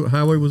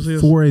highway was this?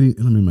 480.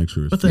 Let me make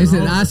sure. It's Is it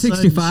all of a sudden,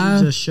 I-65?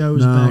 she just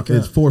shows no, back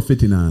it's up.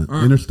 459.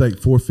 right. Interstate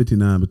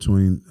 459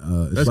 between.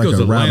 It's That's like goes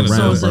a route Atlanta. around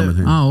So is it-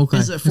 Birmingham. Oh, okay.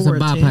 Is it It's for a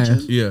bypass.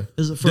 attention? Yeah,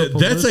 Is it for that's a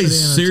publicity and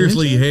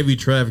seriously attention? heavy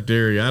trafficked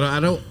area. I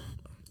don't.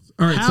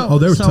 all right. How- Oh,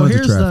 there was so tons of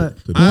here's traffic.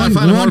 the- today. I find it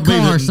One hard to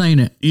believe car that- seen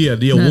it. Yeah,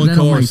 That one don't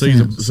car make sees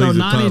sense. a So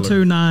Tyler.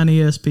 92.9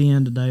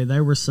 ESPN today,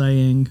 they were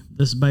saying,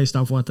 this is based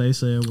off what they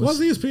said, What's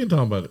was ESPN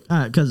talking about it?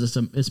 because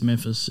it's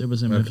Memphis. It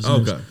was in Memphis.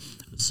 News. Okay.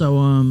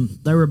 So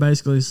they were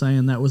basically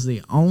saying that was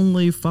the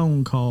only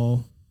phone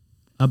call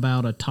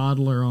about a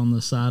toddler on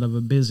the side of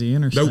a busy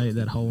interstate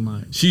that whole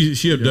night.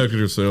 She abducted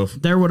herself.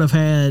 There would have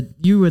had,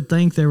 you would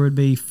think there would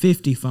be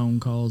 50 phone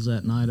calls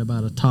that night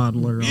about a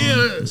toddler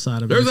on the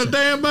side of There's a interstate.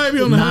 damn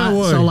baby on the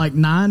highway. So like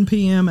 9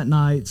 p.m. at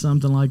night,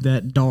 something like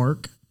that,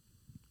 dark.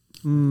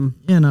 You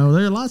know,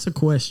 there are lots of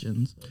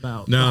questions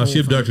about. the No, whole she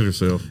thing. abducted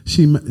herself.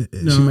 She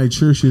made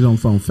sure she was on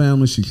phone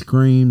family. She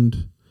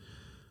screamed.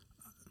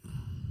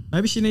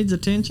 Maybe she needs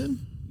attention.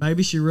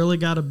 Maybe she really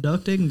got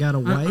abducted and got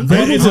away. It's They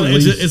will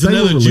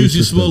another release Juicy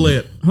this thing.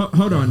 Smollett.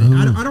 Hold on.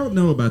 I don't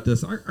know about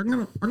this.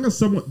 I'm gonna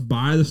somewhat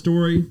buy the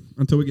story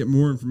until we get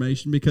more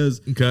information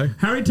because Okay.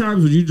 how many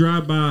times would you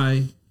drive by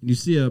and you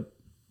see a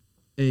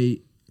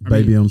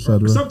Baby on the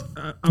side of the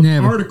road? an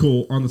Never.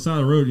 article on the side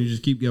of the road and you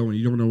just keep going.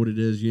 You don't know what it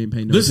is. You ain't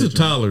paying no This is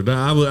attention. Tyler.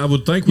 Now, I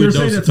would think You we were know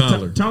saying it's that's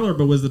Tyler. Tyler,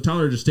 but was the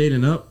Tyler just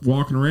standing up,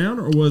 walking around,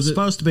 or was it?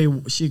 Supposed to be,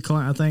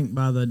 I think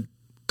by the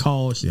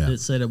call, Yeah. it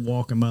said it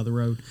walking by the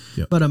road.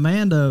 Yep. But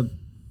Amanda,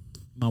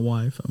 my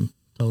wife, I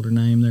told her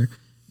name there,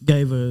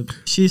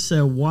 she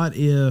said, what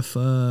if,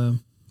 dang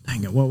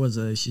it, what was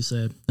it? She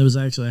said, it was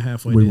actually a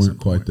halfway We decent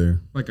weren't quite point. there.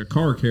 Like a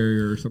car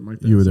carrier or something like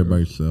that. You were there So, by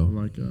yourself.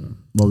 Like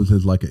What was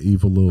his like an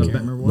evil little Can't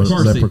remember what car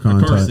seat,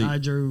 leprechaun a car type? seat. I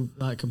drew,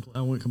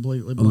 I went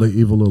completely A blank.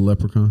 evil little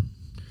leprechaun.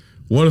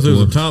 What if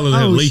there's a Tyler that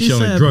had a leash she on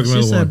said, it, drug she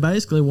another said one?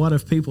 basically, what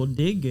if people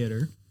did get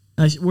her?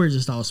 We're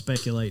just all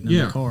speculating in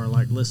Yeah. the car,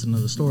 like listening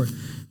to the story.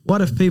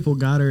 What if people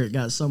got her? It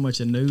got so much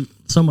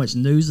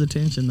news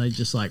attention, they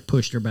just like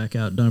pushed her back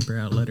out, dumped her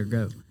out, let her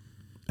go.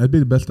 That'd be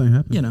the best thing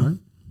happening. You know. right?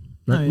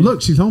 No, Right? yeah.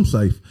 Look, she's home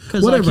safe.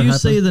 Because Whatever like you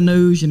happened. see the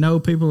news, you know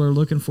people are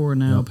looking for her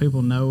now. Yep.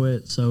 People know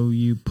it, so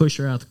you push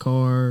her out the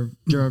car,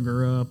 drug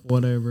her up,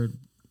 whatever.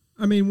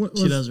 I mean,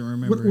 She doesn't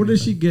remember What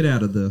does she anything. get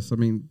out of this? I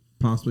mean,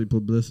 possibly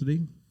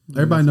publicity.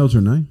 Everybody knows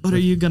her name. What are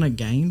you gonna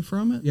gain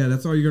from it? Yeah,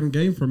 that's all you're going to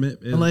gain from it.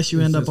 Unless you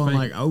It's end up just on fake.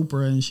 like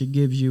Oprah and she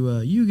gives you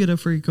you get a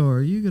free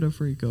car, you get a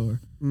free car,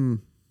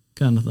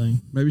 kind of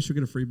thing. Maybe she'll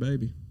get a free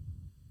baby.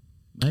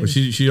 Maybe. Well,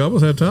 she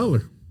almost had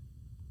Tyler.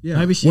 Yeah.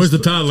 Maybe she's Where's the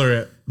Tyler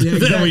at? Yeah,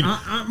 exactly.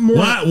 I'm more,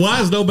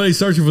 why is nobody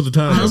searching for the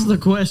Tyler? That's the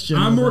question.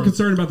 I'm more Like,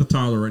 concerned about the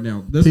toddler right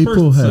now. This People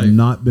person's have safe.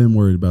 not been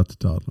worried about the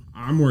toddler.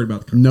 I'm worried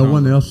about the No toddler.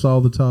 one else saw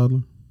the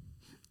toddler.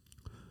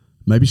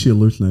 Maybe she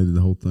hallucinated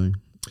the whole thing.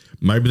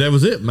 Maybe that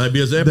was it. Maybe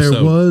it's an episode.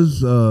 There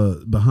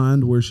was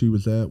behind where she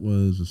was at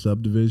was a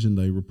subdivision.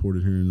 They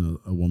reported hearing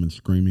a woman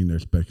screaming. They're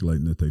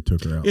speculating that they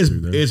took her out through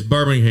there. It's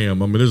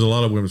Birmingham. I mean, there's a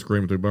lot of women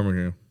screaming through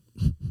Birmingham.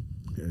 Yeah,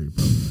 you're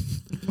probably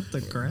right. what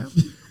the crap?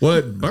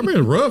 What?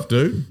 Birmingham's rough,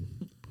 dude.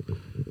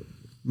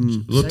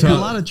 Little They got a Tyler.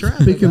 lot of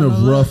traffic. Speaking I know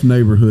of that. rough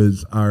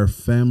neighborhoods,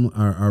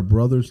 our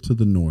brothers to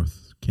the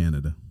north,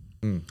 Canada.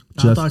 I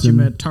thought you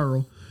meant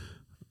Turl.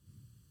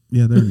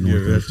 Yeah, they're north. Yeah,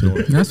 there that's too.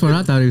 north. That's what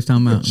I thought he was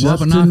talking about.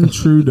 Justin Wapanaka.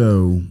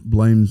 Trudeau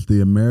blames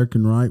the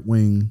American right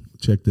wing.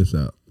 Check this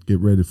out. Get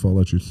ready to fall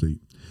out your seat.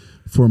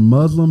 For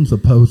Muslims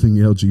opposing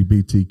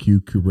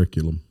LGBTQ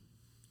curriculum.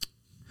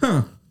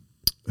 Huh.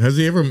 Has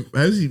he ever?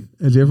 Has he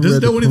ever Does he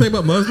read know the anything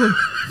about Muslim?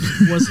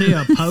 Was he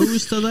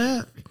opposed to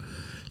that?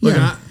 Look,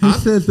 Yeah, he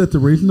says that the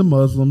reason the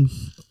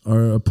Muslims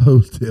are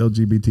opposed to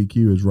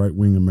LGBTQ is right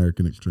wing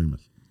American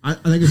extremists. I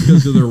think it's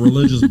because of their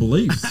religious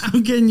beliefs. How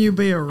can you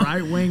be a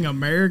right wing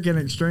American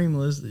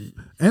extremist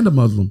And a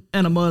Muslim.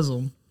 and a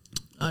Muslim?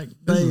 Like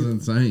This they, is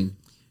insane.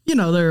 you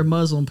know, there are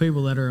Muslim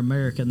people that are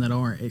American that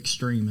aren't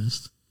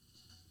extremists.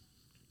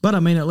 But I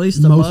mean, at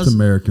least the Most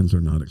Americans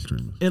are not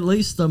extremists. at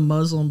least the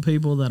Muslim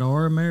people that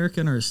are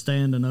American are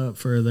standing up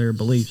for their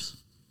beliefs.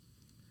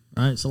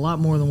 Right? It's a lot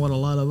more than what a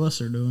lot of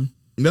us are doing.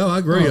 No, I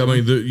agree. I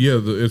mean,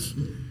 it's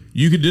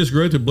you can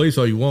disagree with the beliefs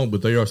all you want,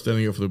 but they are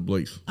standing up for their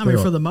beliefs. I mean,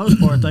 for the most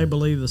part, they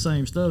believe the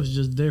same stuff. It's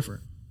just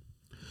different.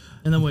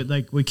 And then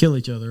we kill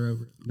each other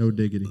over it. No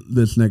diggity.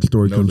 This next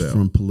story No comes doubt.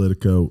 from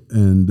Politico,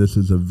 and this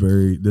is a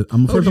very.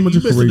 I'm Oh, first. I'm you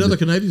just missed read another it.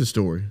 Canadian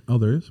story. Oh,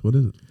 there is. What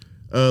is it?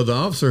 The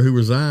officer who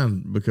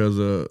resigned because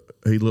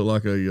he looked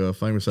like a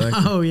famous actor.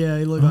 Oh yeah,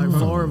 he looked like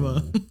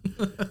Farva.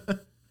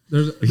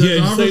 There's Yeah,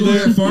 you offers see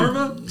like that?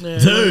 Farva? Yeah,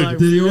 Dude, like,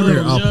 did he order-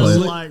 looked I'll just play it.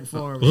 like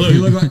Farva? Look, He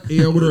look like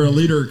he ordered a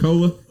liter of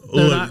cola. Dude,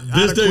 look, I'd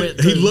this have quit,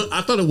 dude. He too. look.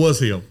 I thought it was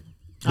him.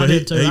 I But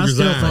did too. he I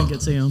still resigned. think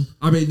it's him.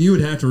 I mean, you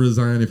would have to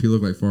resign if you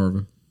look like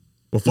Farva.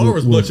 Well,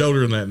 Farmer's much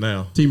older than that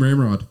now. Team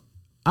Ramrod.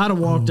 I'd have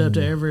walked up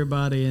to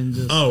everybody and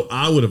just, Oh,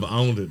 I would have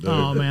owned it, dude.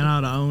 oh man,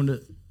 I'd have owned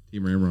it.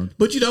 Team Ramrod.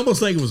 But you'd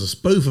almost think it was a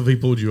spoof if he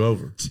pulled you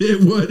over.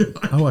 It would.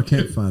 Oh, I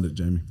can't find it,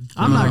 Jamie.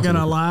 I'm not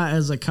gonna lie.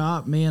 As a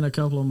cop, me and a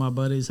couple of my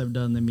buddies have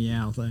done the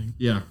meow thing,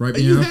 Yeah, right.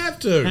 You Meow. have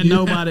to. and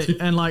nobody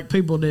and like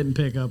people didn't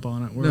pick up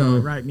on it. We're No.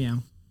 like, right meow.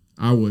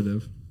 I would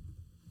have.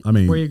 I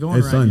mean, Where you going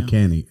it's right now?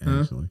 uncanny,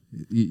 Huh? actually.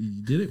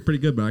 You did it pretty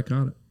good, but I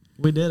caught it.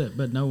 We did it,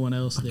 but no one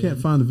else I did. can't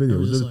find the video. I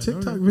was Was it a just like,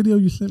 TikTok okay. video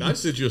you sent me? I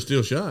sent you a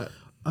still shot.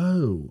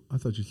 Oh, I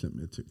thought you sent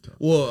me a TikTok.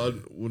 Well,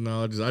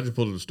 no, I just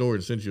pulled up the story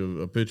and sent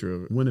you a picture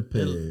of it.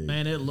 Winnipeg.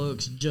 Man, it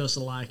looks just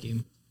like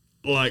him.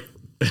 Like,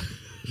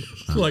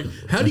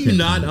 how do you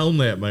not own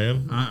that,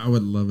 man? I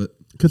would love it.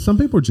 Because some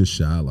people are just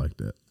shy like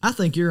that. I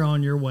think you're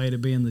on your way to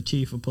being the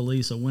chief of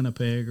police of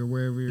Winnipeg or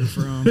wherever you're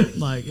from.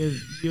 Like,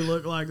 you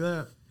look like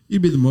that.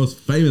 You'd be the most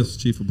famous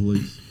chief of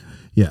police.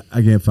 Yeah,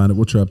 I can't find it.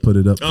 We'll try to put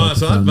it up.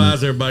 So I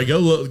advise everybody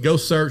go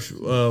search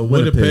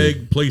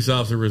Winnipeg police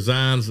officer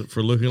resigns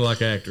for looking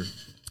like actor.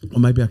 Well,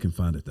 maybe I can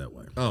find it that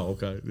way. Oh,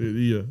 okay,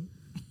 yeah.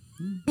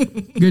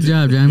 Good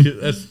job, Jamie.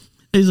 That's,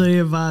 He said he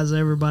advised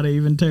everybody,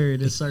 even Terry,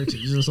 to search it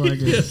just like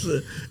it. yes,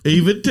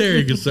 even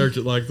Terry can search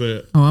it like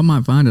that. Oh, I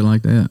might find it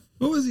like that.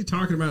 What was he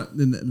talking about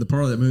in the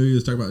part of that movie? He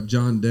was talking about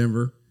John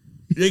Denver.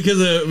 Yeah, because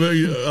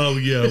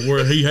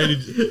where he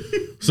hated.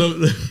 So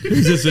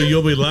he just said,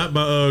 "You'll be like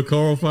my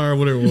car on fire,"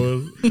 whatever it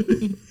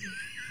was.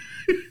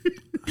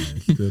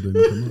 Still didn't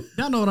come up.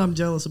 Y'all know what I'm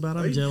jealous about?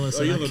 I'm jealous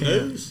Are you that on the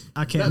news?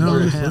 I can't Not wear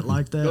a news. hat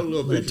like that Go to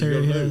little that pictures, Terry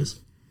go to has. news.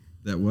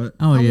 That what?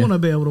 Oh, I yeah. want to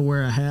be able to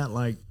wear a hat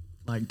like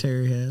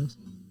Terry has.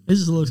 It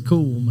just looks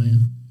cool,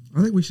 man.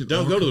 I think we should.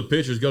 Don't go to the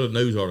pictures. Go to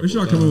news We articles. should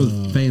all come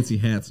up with fancy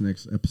hats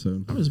next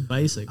episode. I'm just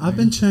basic. I've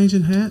man. been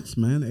changing hats,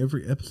 man.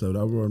 Every episode,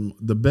 I wore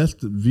the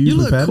best views You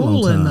we've look had in a long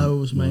cool in time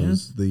those, man.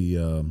 was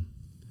the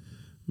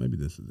maybe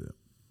this is it.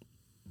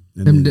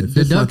 And Them then if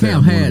the it's not duck that,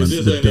 camp I'm gonna hats. miss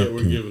This the ain't it. duck We're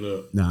camp. giving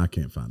up. No, I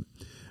can't find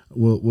it.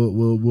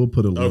 We'll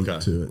put a link Okay.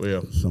 to it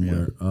Well,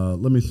 somewhere.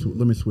 Let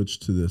me switch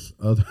to this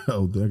other.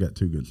 Oh, I got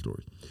two good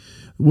stories.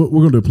 We're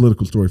going to do a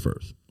political story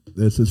first.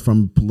 This is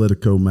from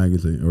Politico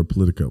magazine or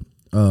Politico.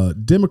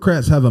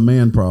 Democrats have a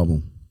man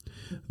problem.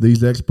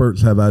 These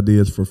experts have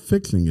ideas for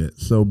fixing it.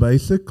 So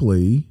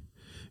basically,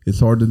 it's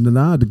hard to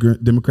deny the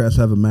Democrats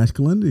have a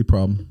masculinity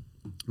problem.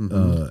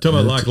 Talking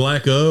about like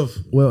lack of.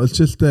 Well, it's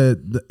just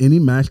that any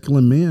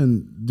masculine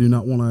men do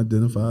not want to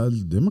identify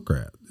as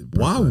Democrat.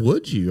 Why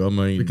would you? I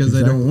mean, Because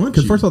they don't want you.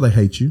 Because first of all, they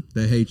hate you.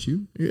 They hate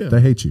you. yeah. They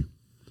hate you.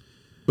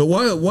 But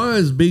why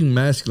is being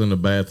masculine a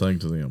bad thing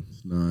to them?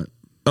 It's not.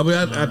 I mean,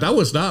 I know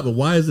it's not, but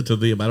why is it to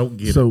them? I don't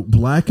get it. So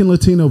black and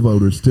Latino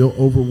voters still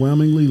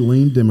overwhelmingly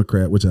lean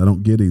Democrat, which I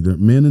don't get either.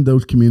 Men in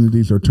those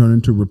communities are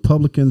turning to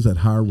Republicans at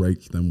higher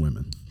rates than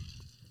women.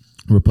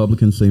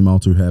 Republicans seem all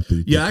too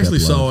happy. to Yeah, I actually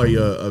saw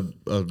capitalize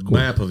on it. a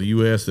map of the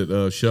U.S.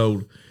 that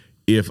showed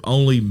if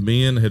only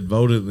men had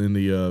voted in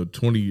the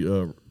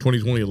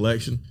 2020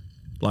 election,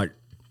 like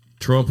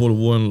Trump would have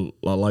won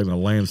like in a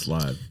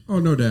landslide. Oh,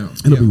 no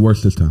doubt. It'll be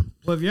worse this time.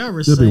 Well, have you ever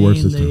It'll be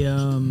worse seen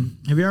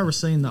this have you ever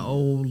seen the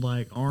old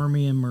like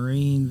Army and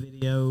Marine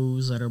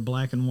videos that are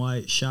black and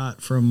white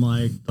shot from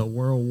like the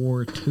World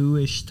War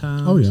II-ish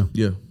times? Oh yeah.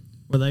 Yeah.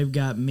 Where they've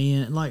got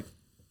men like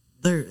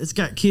it's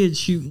got kids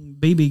shooting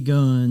BB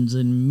guns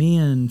and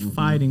men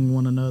fighting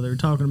one another,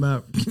 talking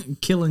about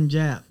killing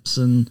Japs,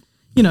 and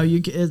I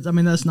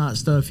mean that's not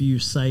stuff you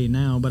say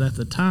now, but at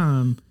the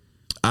time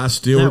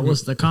that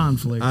was the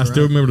conflict. I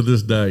still remember to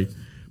this day.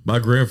 My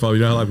grandfather,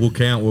 like we'll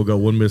count, we'll go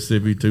 1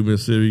 Mississippi, 2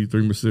 Mississippi,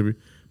 3 Mississippi.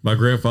 My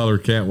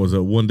grandfather's count was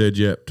a 1 dead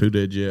Jap, 2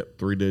 dead Jap,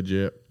 3 dead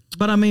Jap.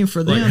 But I mean,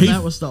 for them,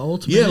 that was the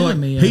ultimate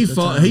enemy. He at the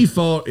fought. time. He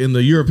fought in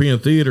the European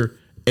theater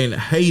and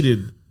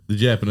hated the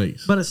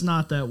Japanese. But it's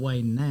not that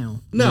way now.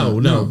 No.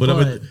 But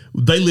I mean,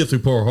 they lived through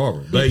Pearl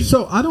Harbor.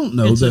 So I don't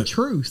know. It's the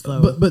truth,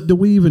 though. But do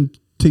we even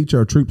teach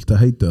our troops to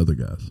hate the other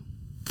guys?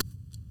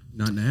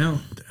 Not now.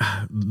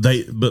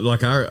 But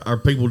like our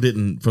people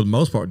didn't, for the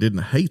most part,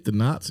 didn't hate the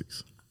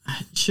Nazis.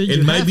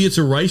 And maybe it's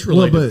a race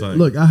related thing.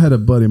 Look, I had a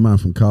buddy of mine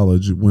from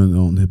college who went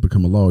on to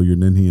become a lawyer,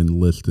 and then he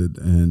enlisted,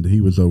 and he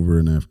was over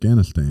in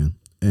Afghanistan.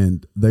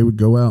 And they would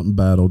go out and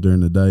battle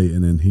during the day,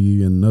 and then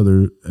he and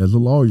another, as a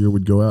lawyer,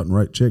 would go out and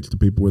write checks to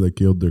people where they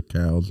killed their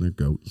cows and their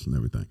goats and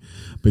everything,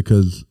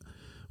 because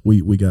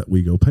we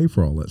go pay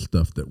for all that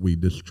stuff that we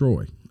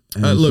destroy.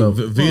 And look,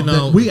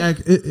 Vietnam. We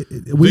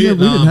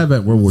didn't have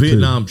that in World War II.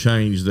 Vietnam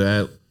changed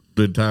the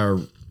entire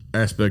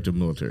aspect of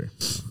military.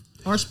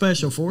 Our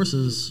special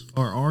forces,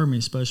 our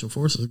Army special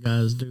forces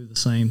guys do the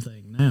same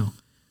thing now.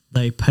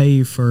 They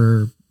pay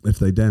for if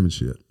they damage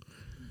shit.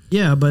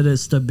 Yeah, but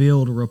it's to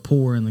build a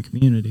rapport in the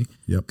community.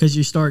 Yep. Because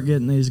you start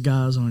getting these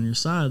guys on your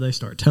side, they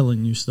start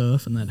telling you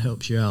stuff, and that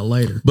helps you out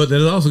later. But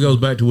then it also goes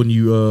back to when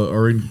you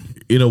are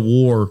in a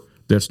war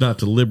that's not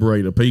to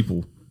liberate a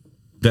people,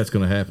 that's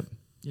going to happen.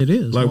 It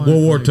is. Like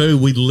World War II,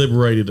 we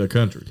liberated a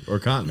country or a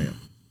continent.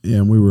 Yeah,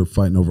 and we were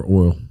fighting over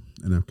oil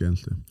in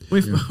Afghanistan.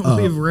 We've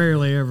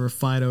rarely ever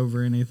fight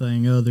over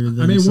anything other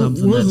than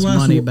something that's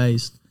money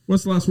based.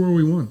 What's the last war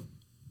we won?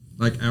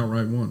 Like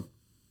outright won?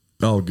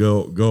 Oh,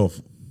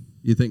 Gulf.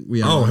 You think we?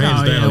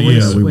 Hands down, we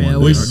we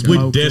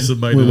won.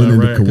 decimated We went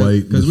into Iraq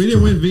Kuwait because we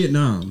didn't win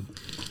Vietnam.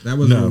 That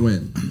was a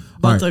win.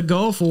 But the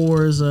Gulf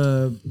Wars,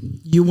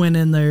 you went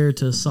in there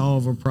to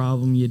solve a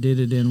problem. You did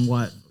it in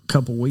what, a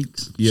couple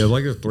weeks? Yeah,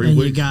 like a 3 and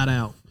weeks. you got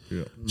out.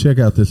 Yeah. Check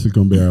out, this is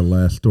going to be our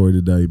last story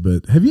today,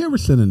 but have you ever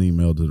sent an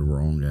email to the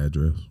wrong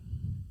address?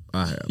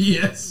 I have.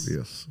 Yes.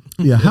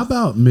 Yeah, how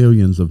about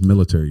millions of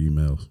military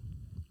emails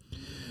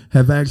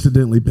have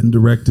accidentally been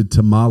directed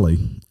to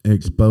Mali,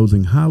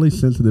 exposing highly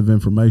sensitive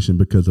information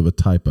because of a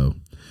typo,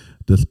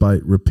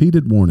 despite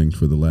repeated warnings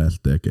for the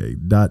last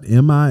decade.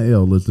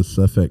 .mil is the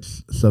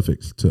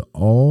suffix to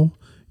all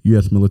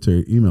U.S.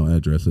 military email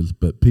addresses,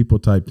 but people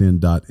typed in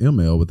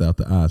 .ml without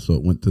the I, so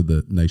it went to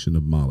the nation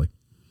of Mali.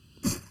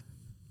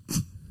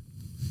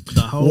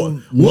 The whole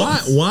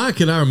Why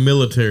can our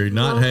military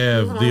not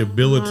have the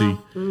ability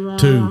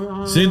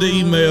to send an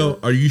email?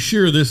 Are you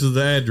sure this is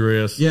the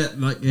address? Yeah,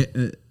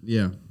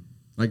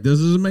 like this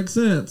doesn't make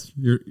sense.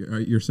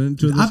 You're sending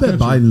to this I bet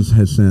country. Biden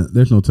has sent.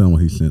 There's no telling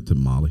what he sent to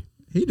Mali.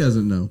 He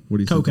doesn't know what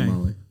he sent to Cocaine.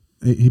 Mali.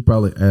 He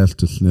probably asked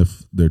to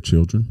sniff their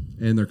children.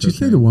 And their Did you see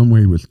cocaine. the one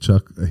where he was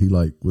He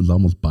was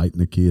almost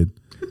biting a kid.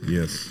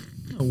 Yes.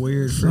 a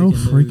weird So freaking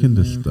freaking dude,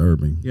 man.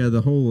 disturbing. Yeah,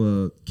 the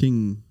whole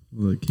King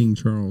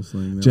Charles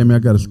thing. that Jamie, I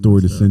got a was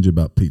story to messed up. send you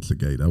about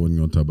Pizzagate. I wasn't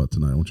going to talk about it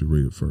tonight. I want you to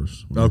read it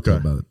first. We'll Okay.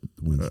 talk about it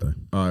Wednesday.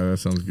 All right, that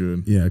sounds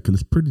good. Yeah, because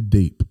it's pretty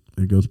deep.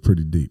 It goes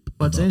pretty deep.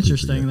 What's about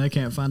interesting, Pizzagate. they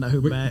can't find out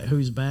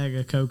whose bag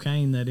of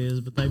cocaine that is,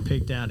 but they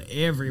picked out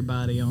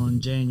everybody on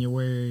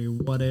January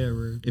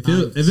whatever. If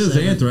it was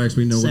anthrax,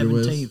 we know what it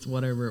was. 17th,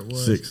 whatever it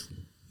was.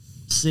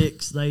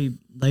 6.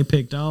 They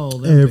picked all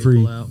them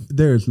people out.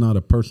 There is not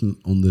a person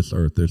on this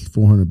earth. There's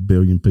 400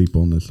 billion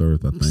people on this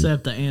earth, I think.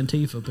 Except the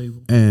Antifa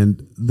people.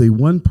 And the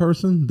one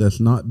person that's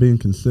not being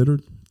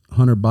considered,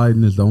 Hunter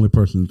Biden, is the only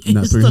person,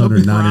 not He's the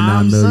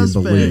 399 million prime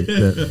suspect. believe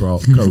that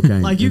brought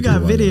cocaine. Like you into got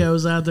the White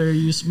House. videos out there,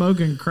 you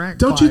smoking crack.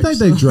 Don't you think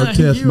they drug pipes.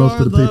 test You most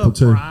are of the people,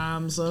 too?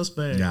 Prime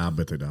suspect. Yeah, I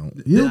bet they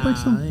don't. You don't think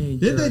so?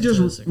 Didn't they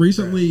just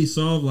recently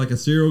solve like a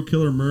serial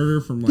killer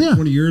murder from like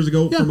 20 years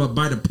ago from a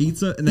bite of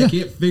pizza, and they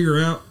can't figure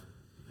out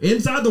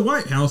inside the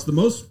White House, the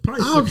most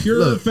probably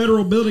secure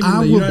federal building in I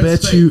the will United bet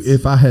States. you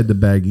if I had the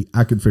baggie,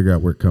 I could figure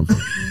out where it comes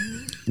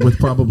from. With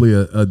probably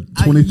a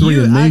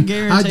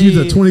 23andMe, I'd use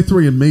a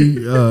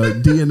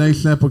 23andMe DNA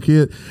sample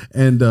kit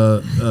and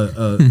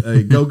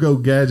a Go-Go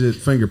Gadget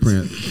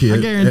fingerprint kit. I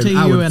guarantee and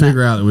I you would in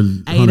figure out it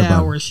was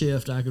 8-hour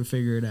shift, I could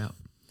figure it out.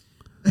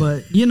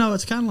 But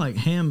it's kind of like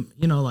ham.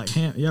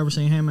 You ever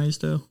seen Handmaid's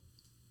Tale?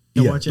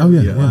 You watch it?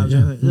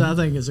 I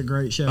think it's a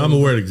great show. I'm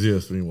aware it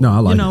exists anyway. No, I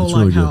like it. It's like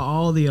really how good.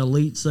 all the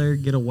elites there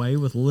get away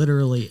with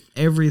literally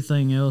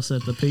everything else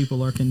that the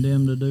people are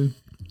condemned to do.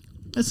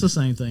 It's the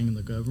same thing in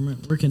the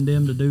government. We're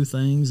condemned to do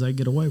things; they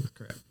get away with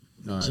crap.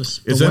 It's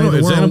just It's the way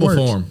the world Animal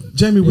works. Farm.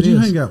 Jamie, would It you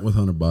is. hang out with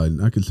Hunter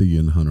Biden? I could see you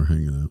and Hunter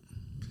hanging out.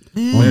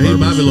 Man, he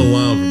might be a little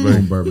wild for me.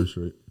 On Bourbon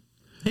Street.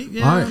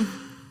 Yeah. All right.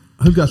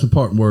 Who's got some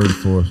parting words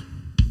for us?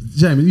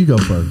 Jamie, you go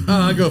first.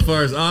 I go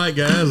first. All right,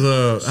 guys.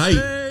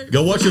 Hey,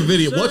 go watch your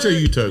video. Watch our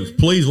YouTubes.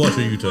 Please watch our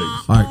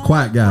YouTubes. All right,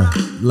 quiet guy.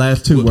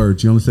 Last 2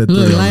 words. You only said 3.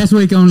 Look, last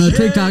week on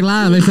TikTok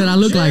Live, they said I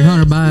look like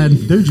Hunter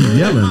Biden. Dude, you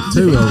yelling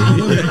too over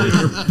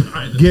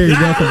here. Gary,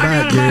 welcome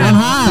back, Gary. I'm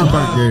high. Come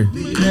back,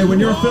 Gary. Hey, when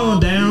you're feeling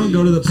down,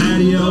 go to the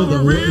patio.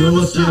 We'll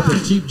lift you up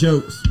with cheap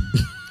jokes.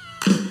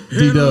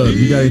 D-Dub,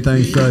 you got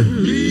anything to say?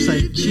 You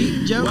say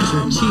cheek jokes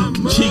or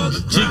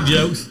cheek? Cheek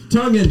jokes.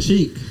 Tongue in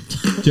cheek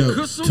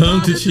jokes.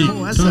 Tongue to cheek.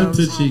 Oh, that Tongue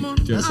to sounds, cheek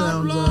that jokes.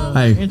 sounds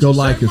Hey, go interesting.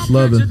 like us,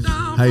 love us,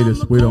 hate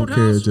us. We don't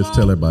care. Just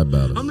tell everybody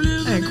about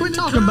us. Hey, quit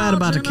talking bad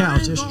about the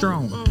couch. It's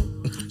strong.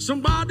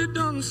 Somebody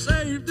done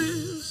saved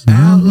this.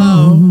 Outlaw